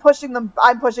Traveler, I'm pushing it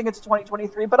to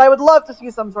 2023, but I would love to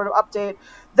see some sort of update.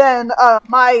 Then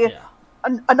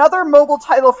another mobile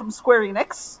title from Square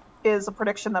Enix is a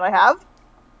prediction that I have.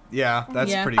 Yeah,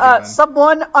 that's pretty good. Then.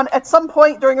 Someone at some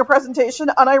point during a presentation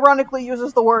unironically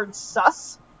uses the word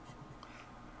sus.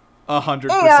 100%.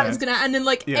 And then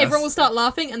everyone will start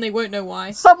laughing and they won't know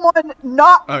why. Someone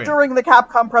during the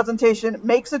Capcom presentation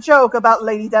makes a joke about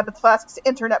Lady Debithfask's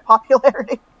internet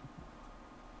popularity.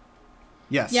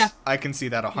 Yes. Yeah. I can see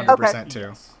that 100% too.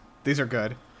 Yes. These are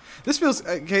good. This feels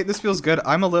good.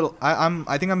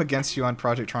 I think I'm against you on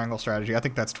Project Triangle strategy. I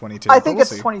think that's 22. I think we'll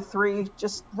it's see. 23.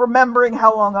 Just remembering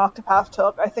how long Octopath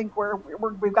took, I think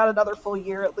we've got another full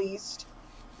year at least.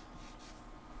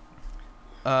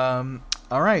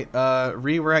 All right,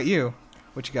 Ree, we're at you.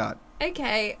 What you got?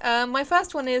 Okay, my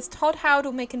first one is Todd Howard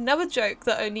will make another joke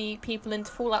that only people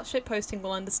into Fallout shitposting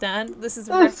will understand. This is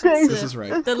a reference This to is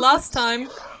right. the last time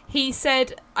he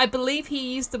said, I believe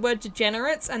he used the word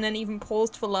degenerates and then even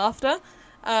paused for laughter.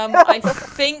 I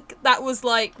think that was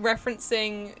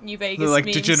referencing New Vegas They're like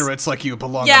memes. degenerates like you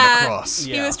belong on the cross.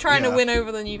 He was trying to Yeah. win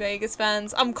over the New Vegas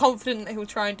fans. I'm confident that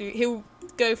he'll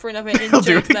go for another He'll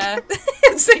do in-joke it there.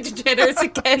 Say degenerates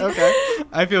again. Okay,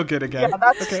 I feel good again. Yeah,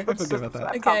 that's okay, I feel good about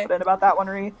that. I'm confident about that one,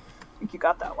 Ree. I think you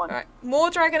got that one. Alright, more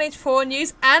Dragon Age 4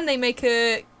 news, and they make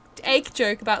a egg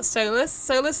joke about Solus.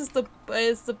 Solus is the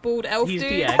bald elf He's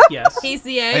dude. the egg, yes. He's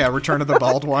the egg. Yeah, Return of the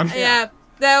Bald One. Yeah.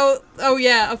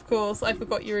 Of course. I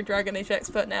forgot you're a Dragon Age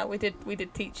expert now. We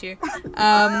did teach you.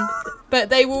 But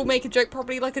they will make a joke,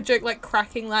 probably a joke like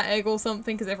cracking that egg or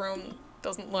something, because everyone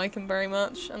doesn't like him very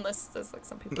much, unless there's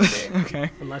some people who do.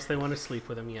 Okay. Unless they want to sleep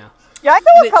with him, yeah. Yeah, I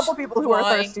know Which a couple people who are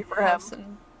why thirsty for have him.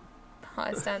 some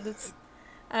high standards.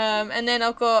 And then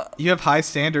I've got You have high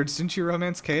standards. Didn't you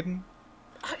romance Caden?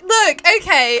 look.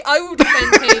 Okay, I will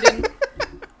defend Caden.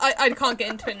 I can't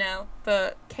get into it now,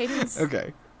 but Caden's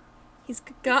Okay. he's a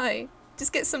good guy.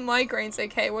 Just get some migraines,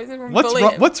 okay? Why is everyone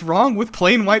bullying him? What's wrong with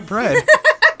plain white bread?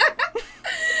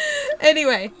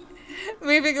 Anyway,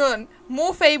 moving on.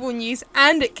 More Fable news,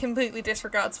 and it completely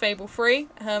disregards Fable 3.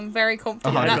 Very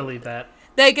confident I that believe that.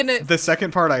 they're gonna. The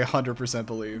second part, I 100%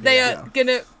 believe. They yeah. are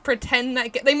gonna pretend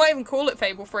that they might even call it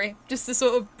Fable 3, just to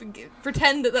sort of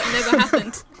pretend that never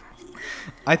happened.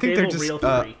 I think Fable they're Real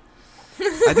just. 3.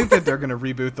 I think that they're gonna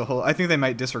reboot the whole. I think they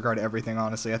might disregard everything.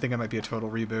 Honestly, I think it might be a total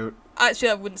reboot. Actually,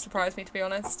 that wouldn't surprise me, to be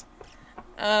honest.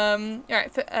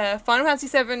 Alright, Final Fantasy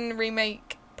VII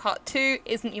Remake Part 2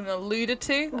 isn't even alluded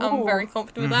to. I'm very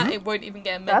confident with that. It won't even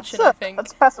get a mention, I think.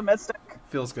 That's pessimistic.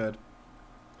 Feels good.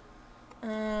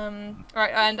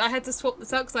 Alright, and I had to swap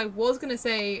this out because I was going to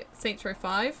say Saints Row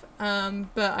 5,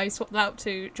 but I swapped that out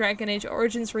to Dragon Age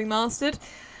Origins Remastered.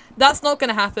 That's not going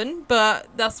to happen, but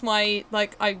that's my,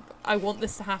 I want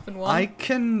this to happen one. I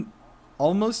can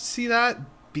almost see that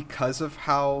because of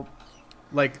how,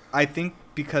 I think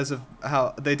because of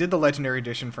how they did the Legendary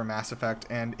Edition for Mass Effect,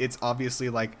 and it's obviously,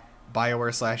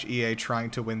 BioWare / EA trying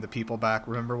to win the people back.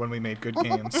 Remember when we made good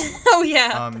games? Oh,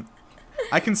 yeah.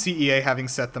 I can see EA having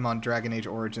set them on Dragon Age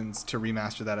Origins to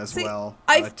remaster that as well,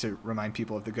 to remind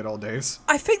people of the good old days.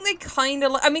 I think they kind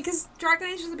of because Dragon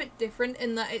Age is a bit different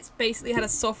in that it's basically had a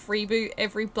soft reboot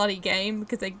every bloody game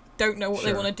because they don't know what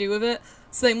they want to do with it.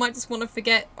 So they might just want to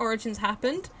forget Origins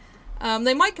happened.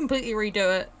 They might completely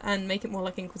redo it and make it more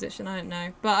like Inquisition. I don't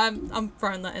know, but I'm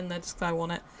throwing that in there just because I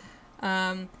want it.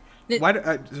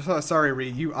 Sorry, Ree.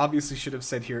 You obviously should have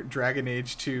said here Dragon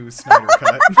Age 2 Snyder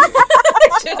Cut.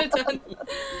 Should have done.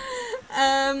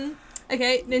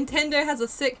 Okay, Nintendo has a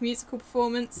sick musical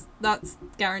performance. That's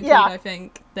guaranteed, Yeah. I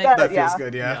think. That- That feels Yeah.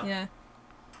 good, yeah. Yeah.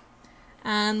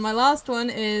 And my last one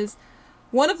is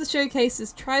one of the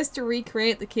showcases tries to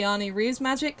recreate the Keanu Reeves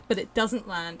magic, but it doesn't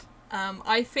land.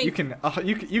 I think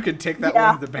You can take that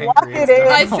Yeah, one to the bank. lock Ree. it It's done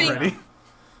in. I think- already.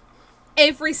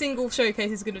 every single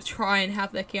showcase is going to try and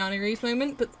have their Keanu Reeves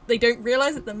moment, but they don't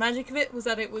realize that the magic of it was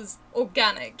that it was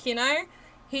organic. You know,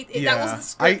 that wasn't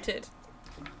scripted.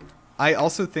 I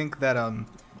also think that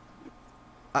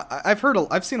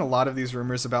I've seen a lot of these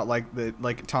rumors about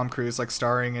like Tom Cruise like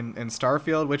starring in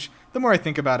Starfield, which the more I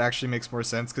think about it actually makes more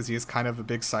sense because he is kind of a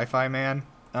big sci-fi man.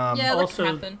 Yeah, that also-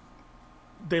 can happen.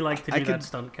 They like to I do could- that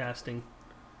stunt casting.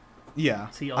 Yeah.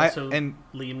 See also and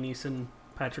Liam Neeson,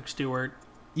 Patrick Stewart.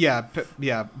 yeah,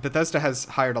 Bethesda has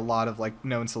hired a lot of like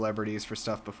known celebrities for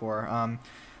stuff before.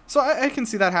 So I can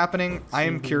see that happening. I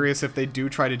am curious if they do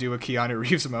try to do a Keanu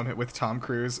Reeves moment with Tom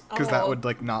Cruise because that Oh, would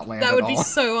like not land That at would all. be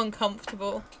so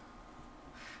uncomfortable.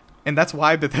 And that's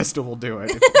why Bethesda will do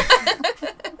it.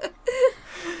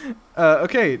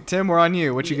 Okay, Tim, we're on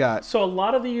you. What you got? So a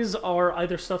lot of these are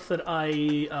either stuff that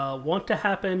I want to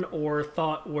happen or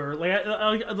thought were like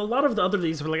a lot of the other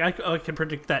these were like I can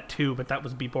predict that too, but that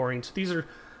would be boring. So these are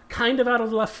kind of out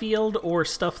of left field or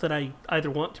stuff that I either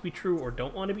want to be true or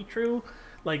don't want to be true.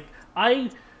 Like I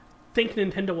think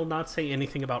Nintendo will not say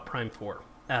anything about Prime 4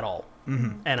 at all,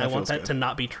 and I That want feels that good. to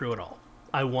not be true at all.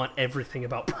 I want everything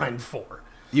about Prime 4.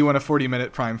 You want a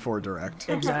 40-minute Prime 4 direct.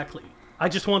 Exactly. I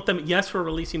just want them. Yes, we're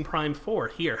releasing Prime 4.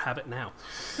 Here, have it now.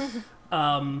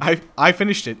 I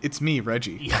finished it. It's me,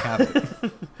 Reggie. I have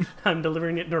it. I'm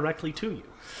delivering it directly to you.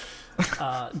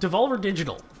 Devolver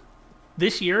Digital.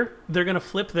 This year, they're going to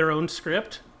flip their own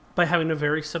script by having a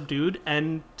very subdued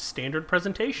and standard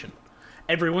presentation.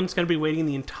 Everyone's going to be waiting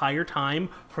the entire time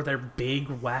for their big,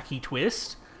 wacky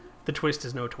twist. The twist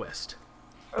is no twist.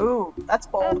 Ooh, that's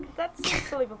bold. That's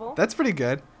believable. That's pretty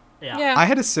good. Yeah. I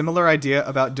had a similar idea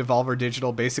about Devolver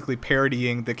Digital basically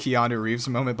parodying the Keanu Reeves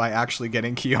moment by actually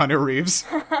getting Keanu Reeves.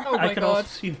 Oh I my could god. also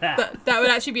see that. That would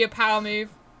actually be a power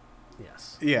move.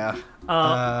 Yes. Yeah.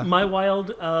 My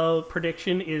wild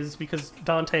prediction is because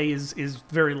Dante is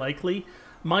very likely.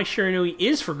 My Shiranui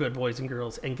is for Good Boys and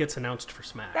Girls and gets announced for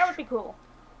Smash. That would be cool.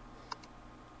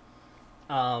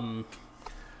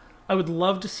 I would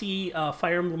love to see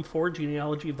Fire Emblem 4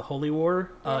 Genealogy of the Holy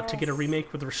War to get a Yes.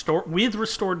 remake with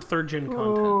restored third gen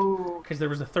content Ooh. because there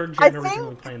was a third I gen originally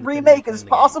think planned. remake is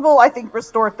possible. I think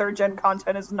restored third gen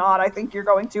content is not. I think you're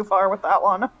going too far with that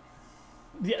one.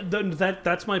 Yeah,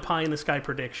 that's my pie in the sky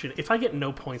prediction. If I get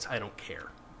no points, I don't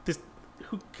care.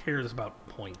 Who cares about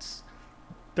points?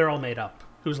 They're all made up.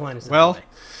 Whose line is it? Well, anyway?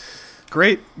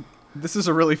 Great. This is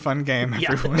a really fun game,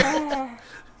 Yeah. everyone.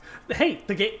 Hey,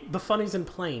 the fun is in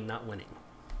playing, not winning.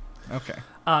 Okay.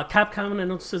 Capcom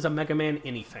announces a Mega Man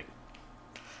anything.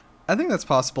 I think that's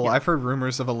possible. Yeah. I've heard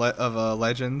rumors of a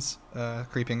Legends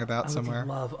creeping about I would somewhere.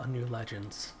 love a new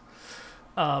Legends.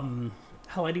 Hell,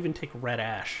 I'd even take Red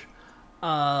Ash.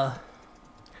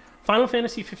 Final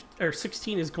Fantasy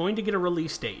 16 is going to get a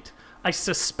release date. I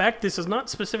suspect this is not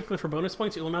specifically for bonus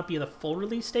points. It will not be the full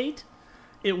release date.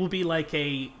 It will be like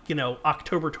a,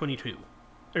 October 22.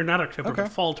 Or not October, Okay.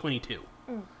 but fall 22.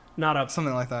 Not a...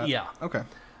 Something like that. Yeah. Okay.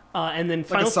 And then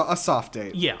Like Final... a soft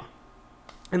date. Yeah.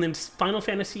 And then Final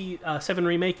Fantasy VII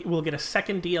Remake will get a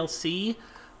second DLC,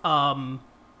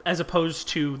 as opposed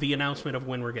to the announcement of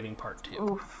when we're getting Part 2.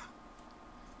 Oof.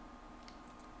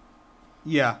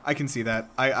 Yeah, I can see that.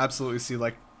 I absolutely see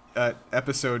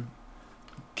episode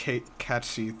Cat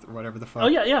Sheath or whatever the fuck. Oh,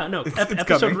 yeah, no. It's Episode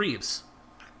coming. Reeves.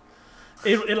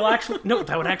 It'll actually... No,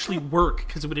 that would actually work,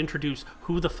 because it would introduce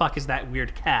who the fuck is that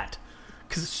weird cat.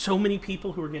 Because so many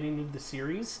people who are getting into the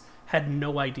series had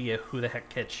no idea who the heck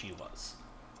Cat She was.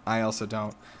 I also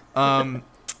don't.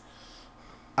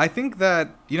 I think that...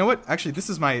 You know what? Actually, this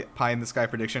is my pie in the sky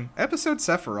prediction. Episode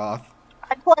Sephiroth.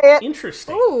 I'd play it.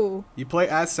 Interesting. Ooh. You play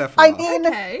as Sephiroth. I mean,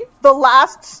 Okay.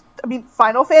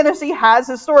 Final Fantasy has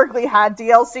historically had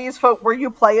DLCs where you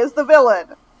play as the villain.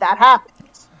 That happened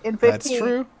in 15. That's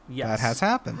true. Yes. That has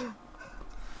happened.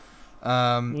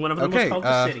 One of them okay, was called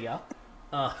Dissidia.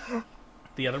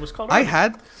 The other was called... I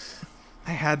Argus.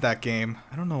 had that game.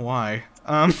 I don't know why.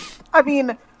 I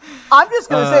mean, I'm just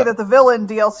going to say that the villain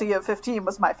DLC of 15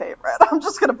 was my favorite. I'm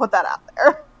just going to put that out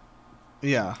there.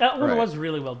 Yeah. That one right. was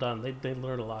really well done. They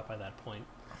learned a lot by that point.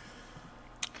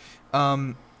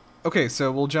 Okay,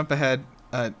 so we'll jump ahead.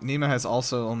 Nima has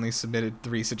also only submitted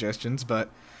 3 suggestions, but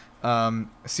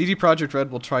CD Projekt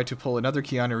Red will try to pull another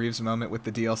Keanu Reeves moment with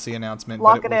the DLC announcement,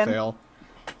 Lock but it it in. will fail.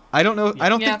 I don't know. I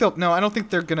don't Yeah. think they'll. No, I don't think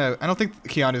they're gonna. I don't think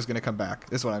Keanu's gonna come back.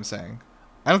 Is what I'm saying.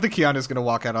 I don't think Keanu's gonna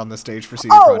walk out on the stage for CD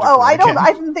Projekt Red I don't. again.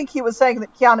 I didn't think he was saying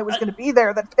that Keanu was going to be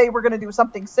there. That they were going to do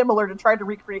something similar to try to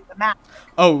recreate the map.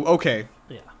 Oh, okay.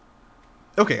 Yeah.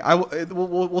 Okay,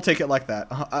 we'll take it like that.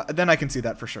 Then I can see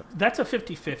that for sure. That's a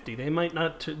 50-50. They might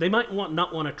not. They might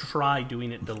not want to try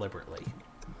doing it deliberately.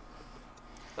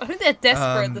 I think they're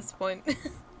desperate at this point.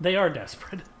 They are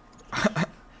desperate.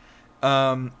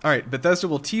 All right, Bethesda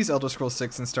will tease Elder Scrolls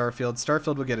 6 and Starfield.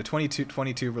 Starfield will get a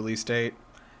 2022 release date.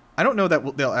 I don't know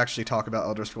that they'll actually talk about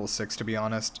Elder Scrolls 6, to be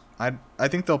honest. I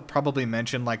think they'll probably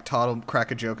mention, like, Todd will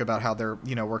crack a joke about how they're,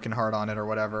 working hard on it or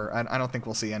whatever. I don't think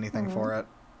we'll see anything for it.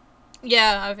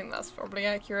 Yeah, I think that's probably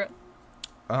accurate.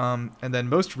 And then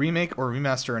most remake or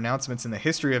remaster announcements in the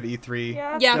history of E3.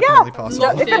 Yeah. Yeah. Definitely possible.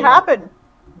 Yeah, it could happen.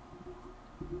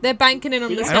 They're banking in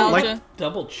on I don't nostalgia. like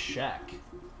double check.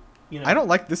 I don't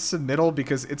like this submittal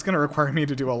because it's going to require me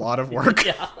to do a lot of work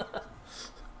Yeah.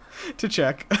 to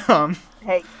check.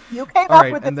 Hey, you came All up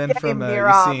right, with and this then game, from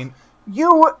Mirov. Yassine,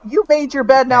 You made your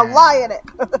bed, now lie in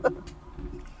it.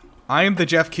 I am the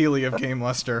Jeff Keighley of Game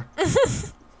Luster.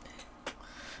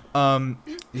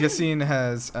 Yassine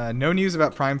has no news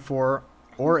about Prime 4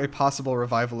 or a possible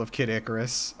revival of Kid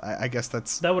Icarus. I guess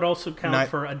that's... That would also count Not-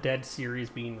 for a dead series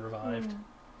being revived.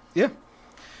 Yeah.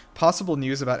 Possible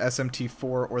news about SMT4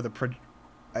 or the...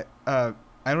 I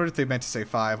don't know if they meant to say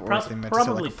 5 or if they meant to say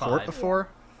like Probably a port 5. of 4.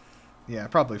 Yeah,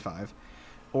 probably 5.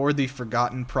 Or the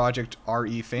Forgotten Project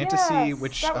RE Fantasy, Yes,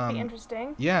 which... that would be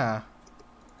interesting. Yeah.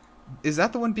 Is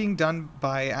that the one being done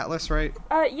by Atlas, right?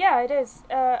 Yeah, it is.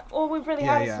 All we've really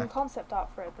had is yeah. some concept art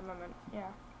for it at the moment.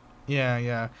 Yeah.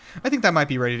 Yeah. I think that might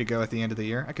be ready to go at the end of the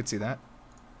year. I could see that.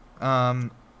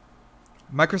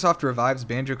 Microsoft revives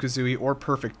Banjo-Kazooie or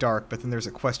Perfect Dark, but then there's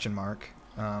a question mark.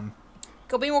 Gotta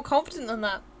be more confident than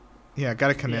that. Yeah,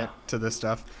 gotta commit to this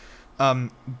stuff. Do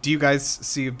you guys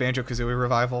see Banjo-Kazooie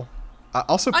revival?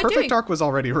 Also, I Perfect do. Dark was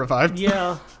already revived.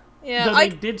 Yeah. Yeah, Though they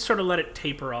did sort of let it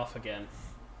taper off again.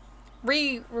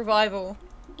 Revival.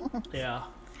 Yeah.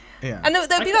 Yeah. And there'll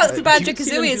be I that can- to I can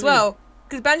see Banjo-Kazooie them as well.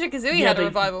 Because Banjo-Kazooie Yeah, had a they-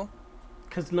 revival.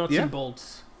 Because nuts Yeah. and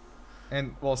bolts.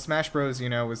 And, well, Smash Bros,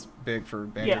 was big for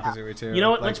Banjo-Kazooie, too. You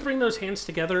know what? Like, Let's bring those hands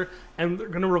together, and we're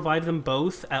going to revive them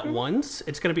both at once.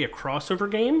 It's going to be a crossover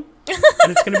game,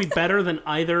 and it's going to be better than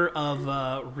either of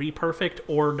Reperfect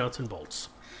or Nuts and Bolts.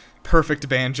 Perfect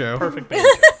Banjo. Perfect Banjo.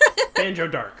 Banjo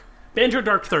Dark. Banjo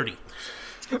Dark 30.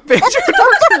 Banjo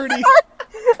Dark 30.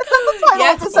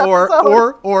 Yes.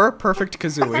 or Perfect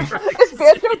Kazooie.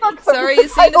 Sorry,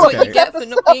 you've seen what Okay. you get for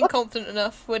not being confident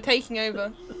enough. We're taking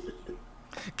over.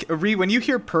 Ree, when you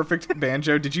hear Perfect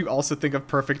Banjo, did you also think of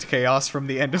Perfect Chaos from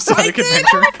the end of Sonic did.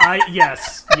 Adventure?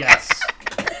 Yes.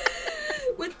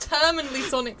 We're terminally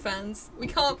Sonic fans. We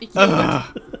can't be cured.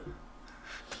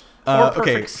 Or Perfect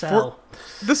okay, Cell.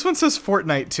 this one says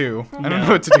Fortnite too. I don't No. know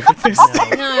what to do with this.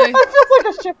 No. No.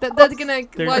 They're gonna...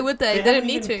 They're- Why would they? They don't haven't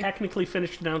need even to. technically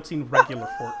finished announcing regular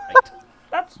Fortnite.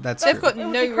 That's They've true. got It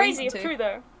would no be crazy reason if to. true,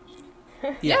 though.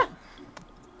 Yeah.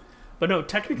 But no,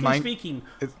 technically Mine- speaking,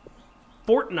 it-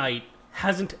 Fortnite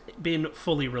hasn't been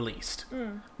fully released.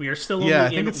 We are still Yeah, I only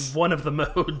think in it's- one of the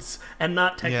modes, and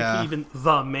not technically Yeah. even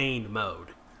the main mode.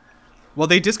 Well,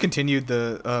 they discontinued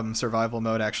the survival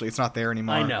mode. Actually, it's not there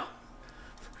anymore. I know.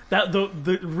 That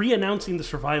the re-announcing the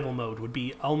survival mode would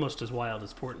be almost as wild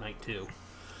as Fortnite 2.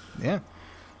 Yeah.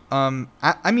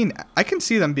 I mean, I can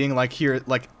see them being like, here,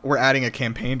 like, we're adding a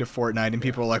campaign to Fortnite, and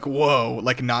people are like, whoa,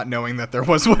 like, not knowing that there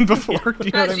was one before. Do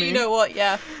you know what I Actually, mean? you know what?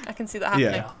 Yeah, I can see that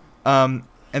happening. Yeah.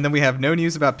 And then we have no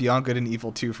news about Beyond Good and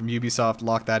Evil 2 from Ubisoft.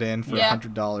 Lock that in for Yeah.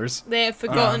 $100. They've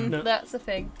forgotten No. that's a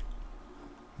thing.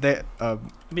 They, I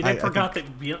mean, I forgot think-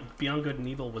 that Beyond Good and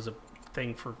Evil was a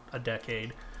thing for a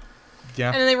decade. Yeah.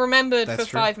 And then they remembered That's for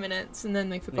true. 5 minutes, and then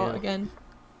they forgot Yeah. again.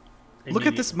 Look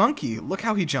at this monkey. Look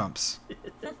how he jumps.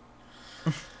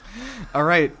 All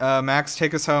right, Max,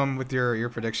 take us home with your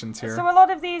predictions here. So a lot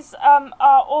of these are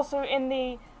also in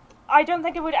the... I don't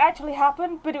think it would actually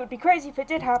happen, but it would be crazy if it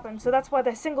did happen. So that's why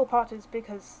they're single-parters,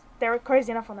 because they're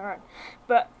crazy enough on their own.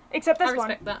 But except this I one,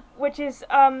 respect that. which is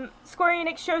Square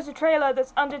Enix shows a trailer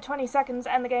that's under 20 seconds,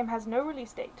 and the game has no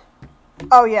release date.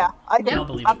 Oh yeah, I Yeah. I'll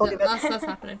believe I it. believe it. That's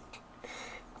happening.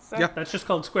 So, Yeah. That's just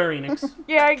called Square Enix.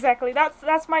 yeah, exactly.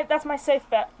 That's my safe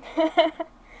bet.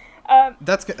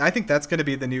 I think that's going to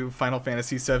be the new Final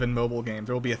Fantasy VII mobile game.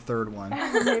 There will be a third one.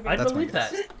 Maybe. I That's my believe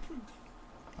guess. that.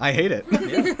 I hate it.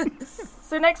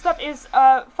 So next up is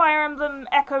Fire Emblem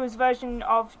Echoes version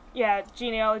of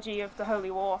Genealogy of the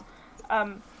Holy War.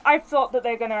 I've thought that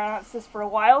they're going to announce this for a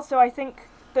while, so I think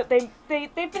that they've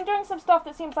been doing some stuff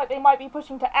that seems like they might be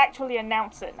pushing to actually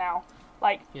announce it now.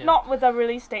 Like, not with a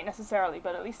release date necessarily,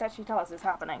 but at least actually tell us it's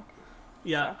happening.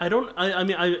 Yeah, so.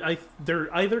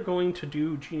 They're either going to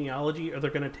do Genealogy or they're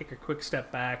going to take a quick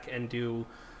step back and do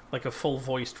like a full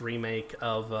voiced remake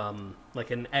of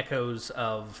like an Echoes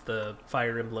of the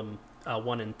Fire Emblem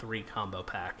 1 and 3 combo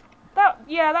pack.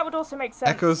 That would also make sense.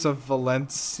 Echoes of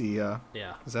Valencia.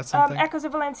 Yeah. Is that something? Echoes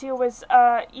of Valencia was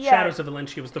Shadows of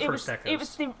Valencia was the first Echoes. It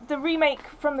was the remake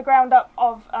from the ground up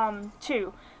of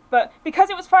 2. But because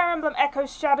it was Fire Emblem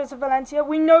Echoes Shadows of Valencia,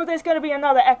 we know there's going to be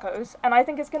another Echoes, and I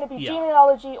think it's going to be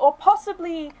Genealogy, or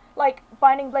possibly, like,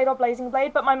 Binding Blade or Blazing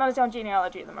Blade, but my money's on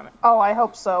Genealogy at the moment. Oh, I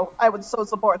hope so. I would so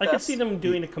support this. I could see them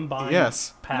doing a combined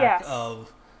pack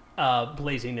of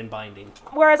Blazing and Binding.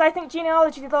 Whereas I think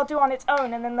Genealogy they'll do on its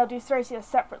own, and then they'll do Thracia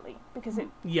separately, because it...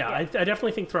 I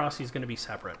definitely think Thracia is going to be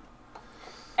separate.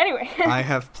 Anyway. I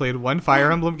have played one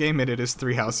Fire Emblem game, and it is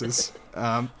 3 houses.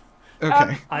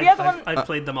 Okay. I've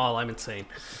played them all. I'm insane.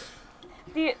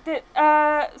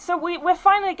 So we're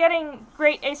finally getting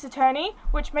Great Ace Attorney,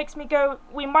 which makes me go.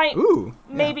 We might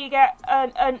maybe get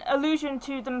an allusion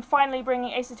to them finally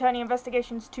bringing Ace Attorney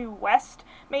Investigations to West.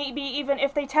 Maybe even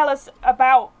if they tell us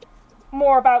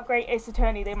more about Great Ace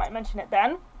Attorney, they might mention it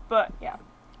then. But yeah.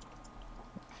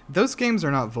 Those games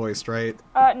are not voiced, right?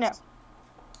 No.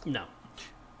 No.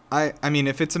 I mean,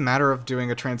 if it's a matter of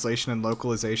doing a translation and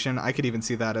localization, I could even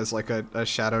see that as like a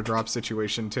shadow drop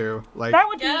situation too. Like that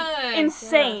would be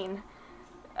insane,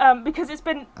 because it's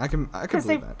been. I can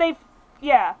believe that. They've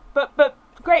but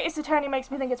Great Ace Attorney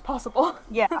makes me think it's possible.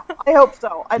 Yeah, I hope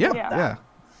so. Yeah.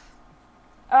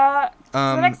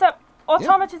 So next up,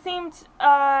 Automata themed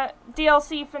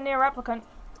DLC for Nier Replicant.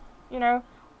 You know,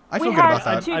 I feel good about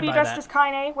that. 2B dressed as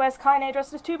Kaine, where's Kaine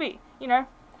dressed as 2B? You know.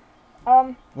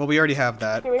 Well, we already have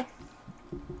that. Do we?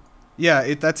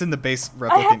 Yeah, that's in the base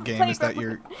Replicant game. Is that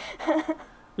your?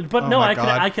 But no,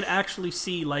 I could actually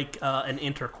see like an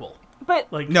interquel. But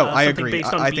like no, I something agree.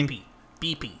 Based on I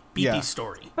BP's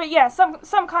story. But yeah,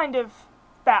 some kind of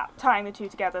that tying the two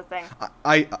together thing.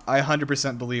 I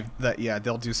 100% believe that. Yeah,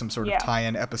 they'll do some sort of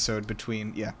tie-in episode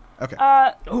between. Yeah. Okay.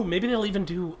 Maybe they'll even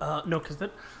do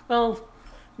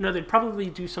No, they'd probably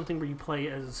do something where you play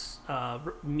as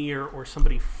Nier or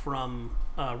somebody from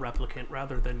Replicant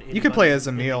rather than. You could play as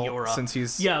Emil since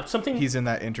he's he's in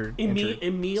that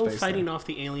Emil fighting there. Off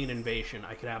the alien invasion.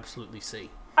 I could absolutely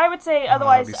see. I would say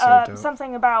otherwise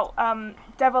something about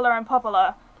Deviler and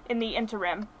Popula in the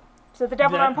interim. So the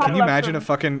Deviler and Popula. Can you imagine a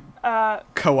fucking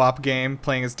co-op game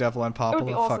playing as Deviler and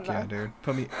Popula? Awesome, fuck yeah, dude.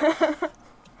 Put me.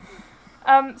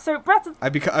 So Breath of...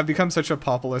 I've become such a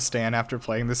Popula stan after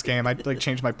playing this game. I'd like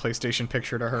change my PlayStation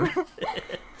picture to her.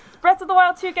 Breath of the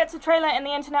Wild 2 gets a trailer and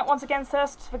the internet once again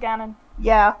thirsts for Ganon.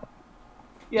 Yeah.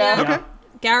 Okay.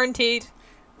 Guaranteed.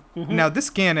 Mm-hmm. Now this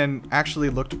Ganon actually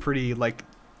looked pretty like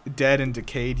dead and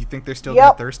decayed. You think they're still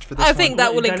gonna thirst for this? I think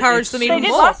that will encourage them even more. They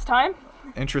did last time.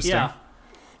 Interesting. Yeah.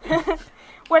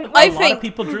 When a lot of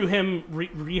people drew him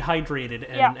rehydrated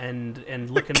and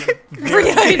looking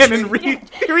rehydrated.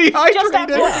 Rehydrated.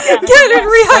 Ganon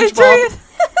rehydrated.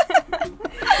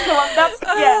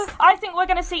 I think we're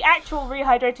gonna see actual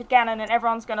rehydrated Ganon, and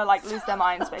everyone's gonna like lose their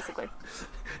minds basically.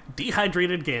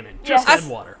 Dehydrated Ganon, just add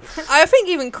water. I think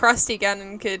even crusty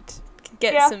Ganon could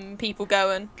get some people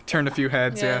going. Turn a few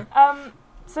heads, yeah.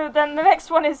 So then the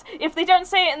next one is, if they don't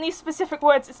say it in these specific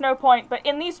words, it's no point. But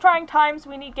in these trying times,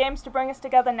 we need games to bring us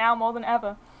together now more than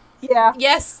ever. Yeah.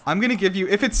 Yes. I'm gonna give you,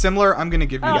 if it's similar, I'm gonna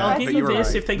give you that. I'll give you this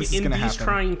right. if they this in these happen.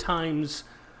 trying times,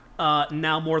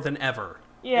 now more than ever.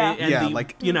 Yeah. And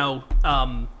like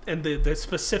and the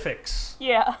specifics.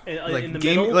 Yeah. Like in the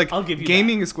gaming, middle, like I'll give you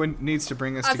gaming that. is what needs to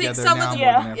bring us I think together some now of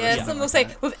them, more than ever. yeah, some will say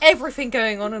with everything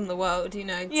going on in the world, you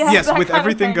know. Yeah, yes, that with kind of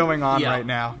everything thing. going on right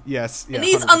now. Yes. In Yeah,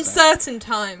 these 100%. uncertain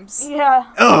times.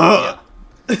 Yeah.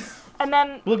 And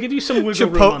then We'll give you some wiggle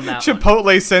room on that one.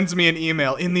 Chipotle sends me an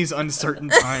email in these uncertain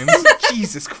times.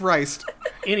 Jesus Christ.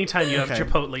 Anytime you have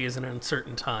Chipotle is an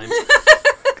uncertain time.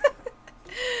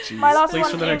 Jeez. my last At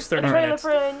least one for the next is 30 a trailer minutes.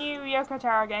 for a new Yoko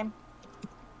Taro game.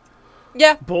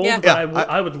 Yeah. Bold, yeah. but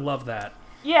I would love that.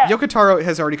 Yeah. Yoko Taro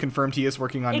has already confirmed he is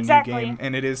working on Exactly. a new game,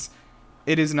 and it is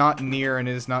not Nier and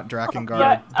it is not Drakengard,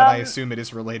 Yeah, but I assume it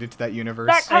is related to that universe.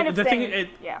 that kind of the thing. thing-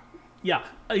 yeah.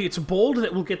 It's bold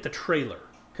that we'll get the trailer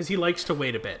because he likes to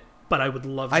wait a bit, but I would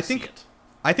love to see it.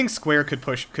 I think Square could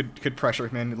pressure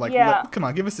him in, like, Yeah. come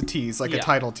on, give us a tease, like a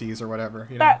title tease or whatever.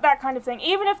 You know? That kind of thing.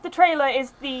 Even if the trailer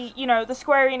is the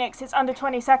Square Enix, it's under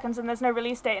 20 seconds and there's no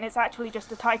release date and it's actually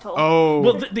just a title. Oh.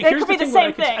 Well, It here's could be the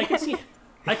thing. same thing.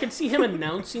 I could see him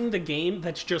announcing the game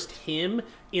that's just him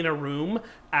in a room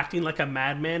acting like a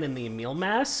madman in the Emil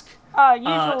mask,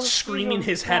 screaming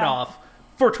his head off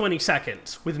for 20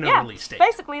 seconds with no release date.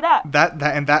 Basically that.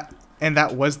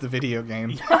 That was the video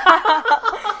game.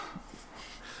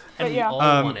 And we all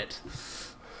want it.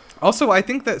 Also, I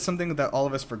think that something that all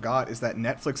of us forgot is that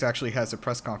Netflix actually has a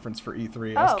press conference for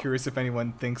E3. I was curious if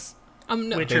anyone thinks I they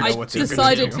know what they're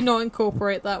decided gonna do. to not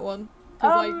incorporate that one.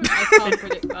 Because I can't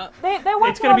predict that. They're It's working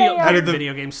going to on be a other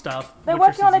video game stuff. they're Witcher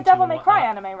working on a Season 2 Devil and May Cry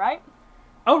whatnot. anime, right?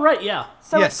 Oh, right, yeah.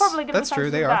 So Yes, it's probably going to be that's true,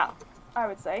 something they like are. that, I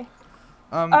would say.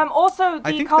 I Also, the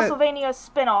think that- Castlevania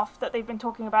spin-off that they've been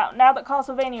talking about. Now that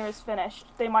Castlevania is finished,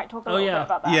 they might talk a little bit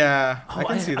about that. Yeah, I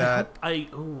can see that.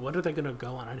 What are they going to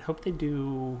go on? I hope they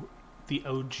do the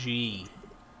OG.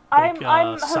 I'm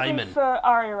hoping Simon. for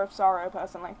Aria of Sorrow,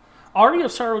 personally. Aria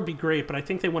of Sorrow would be great, but I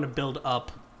think they want to build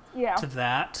up Yeah. to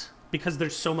that because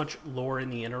there's so much lore in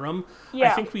the interim.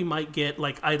 Yeah. I think we might get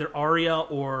like either Aria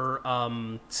or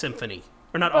Symphony.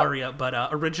 Or not Aria, but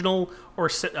original or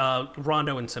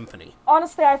Rondo and Symphony.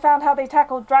 Honestly, I found how they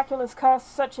tackled Dracula's Curse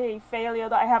such a failure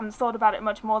that I haven't thought about it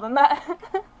much more than that.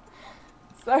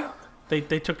 So... They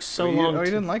took so You long.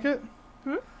 didn't like it?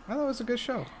 I thought it was a good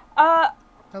show. I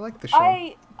liked the show.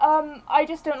 I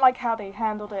just don't like how they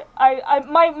handled it.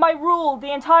 My rule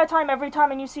the entire time, every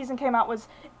time a new season came out, was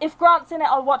if Grant's in it,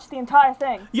 I'll watch the entire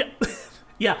thing. Yeah.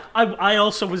 Yeah, I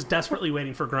also was desperately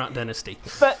waiting for Grant Dynasty.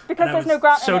 But because there's no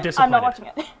Grant in it, I'm not watching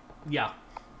it. Yeah.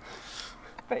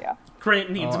 But yeah.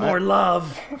 Grant needs more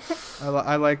love. I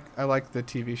like the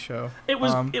TV show. It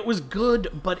was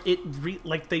good, but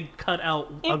they cut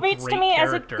out It a reads great to me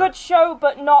character. as a good show,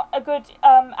 but not a good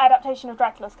adaptation of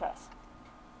Dracula's Curse.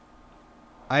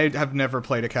 I have never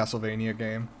played a Castlevania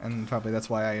game, and probably that's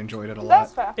why I enjoyed it a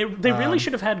lot. That's fair. They really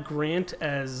should have had Grant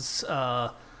as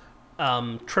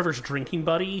Trevor's drinking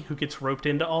buddy who gets roped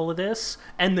into all of this,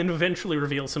 and then eventually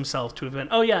reveals himself to have been,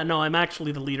 oh yeah, no, I'm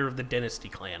actually the leader of the Dynasty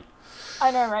clan.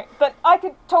 I know, right? But I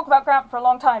could talk about Grant for a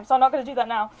long time, so I'm not going to do that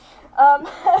now.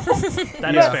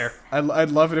 That is fair.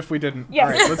 I'd love it if we didn't. Yeah. All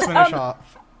right, let's finish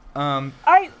off.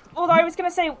 Although I was going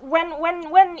to say, when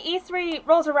E3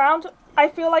 rolls around, I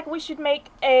feel like we should make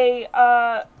a,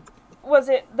 was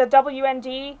it the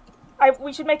WND?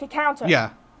 We should make a counter.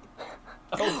 Yeah.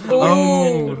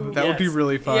 Oh, That would be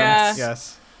really fun. Yeah.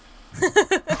 Yes.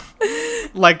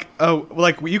 like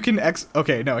you can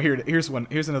okay, no, here's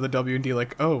another W&D,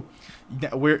 like,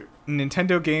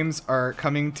 Nintendo games are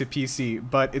coming to PC,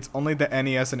 but it's only the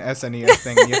NES and SNES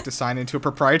thing, and you have to sign into a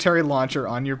proprietary launcher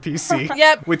on your PC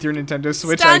Yep. with your Nintendo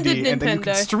Switch Standard ID, and then you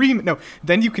can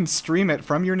Nintendo. stream it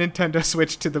from your Nintendo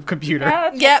Switch to the computer. Yeah,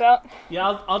 that checks Yep. out.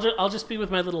 Yeah, I'll just be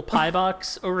with my little pie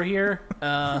box over here.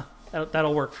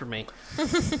 That'll work for me.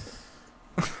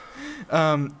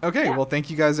 Okay, well, thank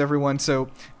you guys, everyone. So,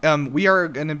 we are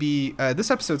going to be, this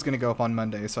episode's going to go up on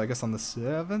Monday, so I guess on the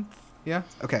 7th? Yeah?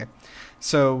 Okay.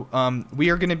 So,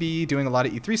 we are going to be doing a lot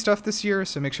of E3 stuff this year,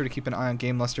 so make sure to keep an eye on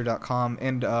GameLuster.com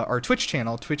and our Twitch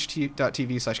channel,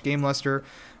 twitch.tv/GameLuster.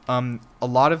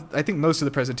 I think most of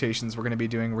the presentations we're going to be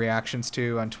doing reactions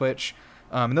to on Twitch,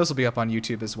 and those will be up on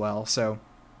YouTube as well. So,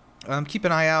 keep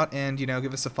an eye out and,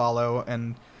 give us a follow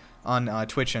and on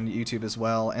Twitch and YouTube as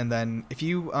well. And then if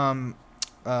you,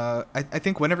 I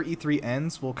think whenever E3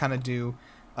 ends, we'll kind of do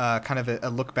kind of a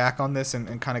look back on this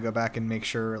and kind of go back and make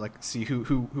sure, like, see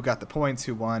who got the points,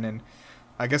 who won, and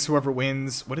I guess whoever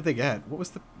wins, what did they get? What was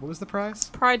the prize?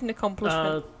 Pride and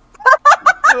accomplishment.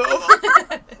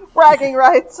 Bragging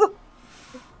rights.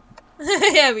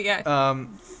 There we go.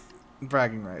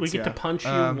 Bragging rights. We get yeah. to punch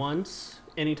you once,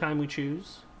 anytime we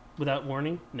choose, without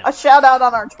warning. No. A shout out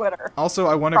on our Twitter. Also,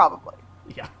 I want to Probably.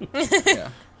 Yeah. yeah.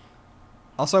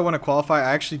 Also, I want to qualify.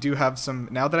 I actually do have some.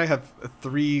 Now that I have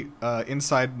 3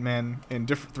 inside men in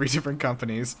 3 different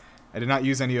companies, I did not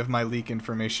use any of my leak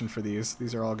information for these.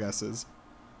 These are all guesses.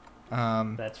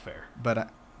 That's fair.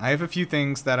 But I have a few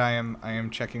things that I am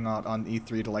checking out on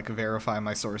E3 to, like, verify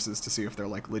my sources to see if they're,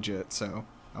 like, legit. So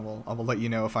I will let you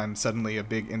know if I'm suddenly a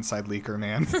big inside leaker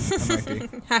man. I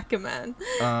might be. Hacker man.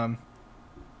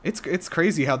 It's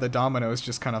crazy how the dominoes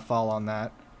just kind of fall on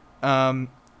that.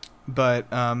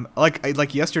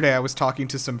 Like yesterday I was talking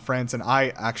to some friends and I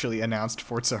actually announced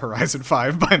Forza Horizon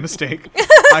 5 by mistake.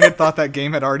 I had thought that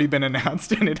game had already been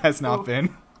announced and it has not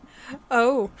been.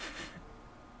 Oh.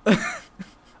 I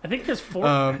think has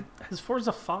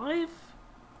Forza 5?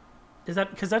 Is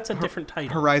that because that's a different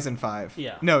title? Horizon 5.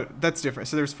 Yeah. No, that's different.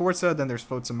 So there's Forza, then there's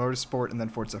Forza Motorsport, and then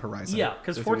Forza Horizon. Yeah,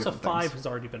 because They're 3 Forza different 5 things. has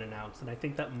already been announced, and I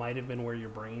think that might have been where your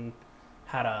brain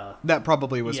had a... That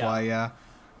probably was Yeah. why, yeah.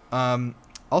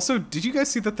 Also, did you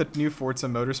guys see that the new Forza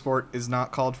Motorsport is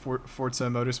not called Forza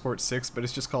Motorsport 6, but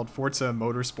it's just called Forza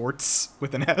Motorsports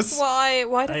with an S? Why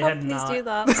do companies do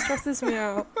that? It stresses me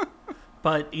out.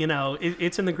 But, you know,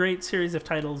 it's in the great series of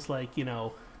titles like, you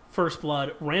know, First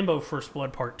Blood, Rambo First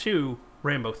Blood Part 2,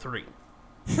 Rambo 3.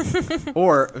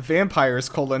 Or Vampires,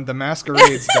 The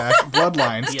Masquerades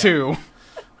Bloodlines 2.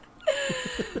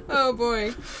 Oh,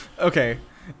 boy. Okay.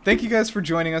 Thank you guys for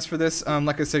joining us for this.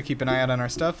 Like I said, keep an eye out on our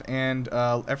stuff, and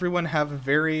everyone have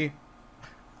a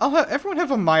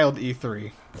mild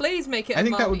E3. Please make it. I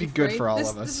think that would E3. be good for all of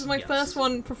us. This is my first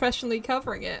one professionally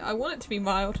covering it. I want it to be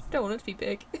mild. I don't want it to be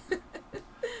big.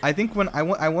 I think when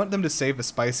I want them to save a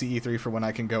spicy E3 for when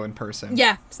I can go in person.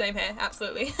 Yeah, same here.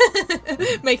 Absolutely.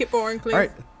 Make it boring, please. All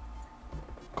right.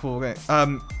 Cool. Okay.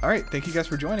 All right. Thank you guys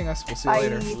for joining us. We'll see you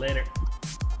later. Later.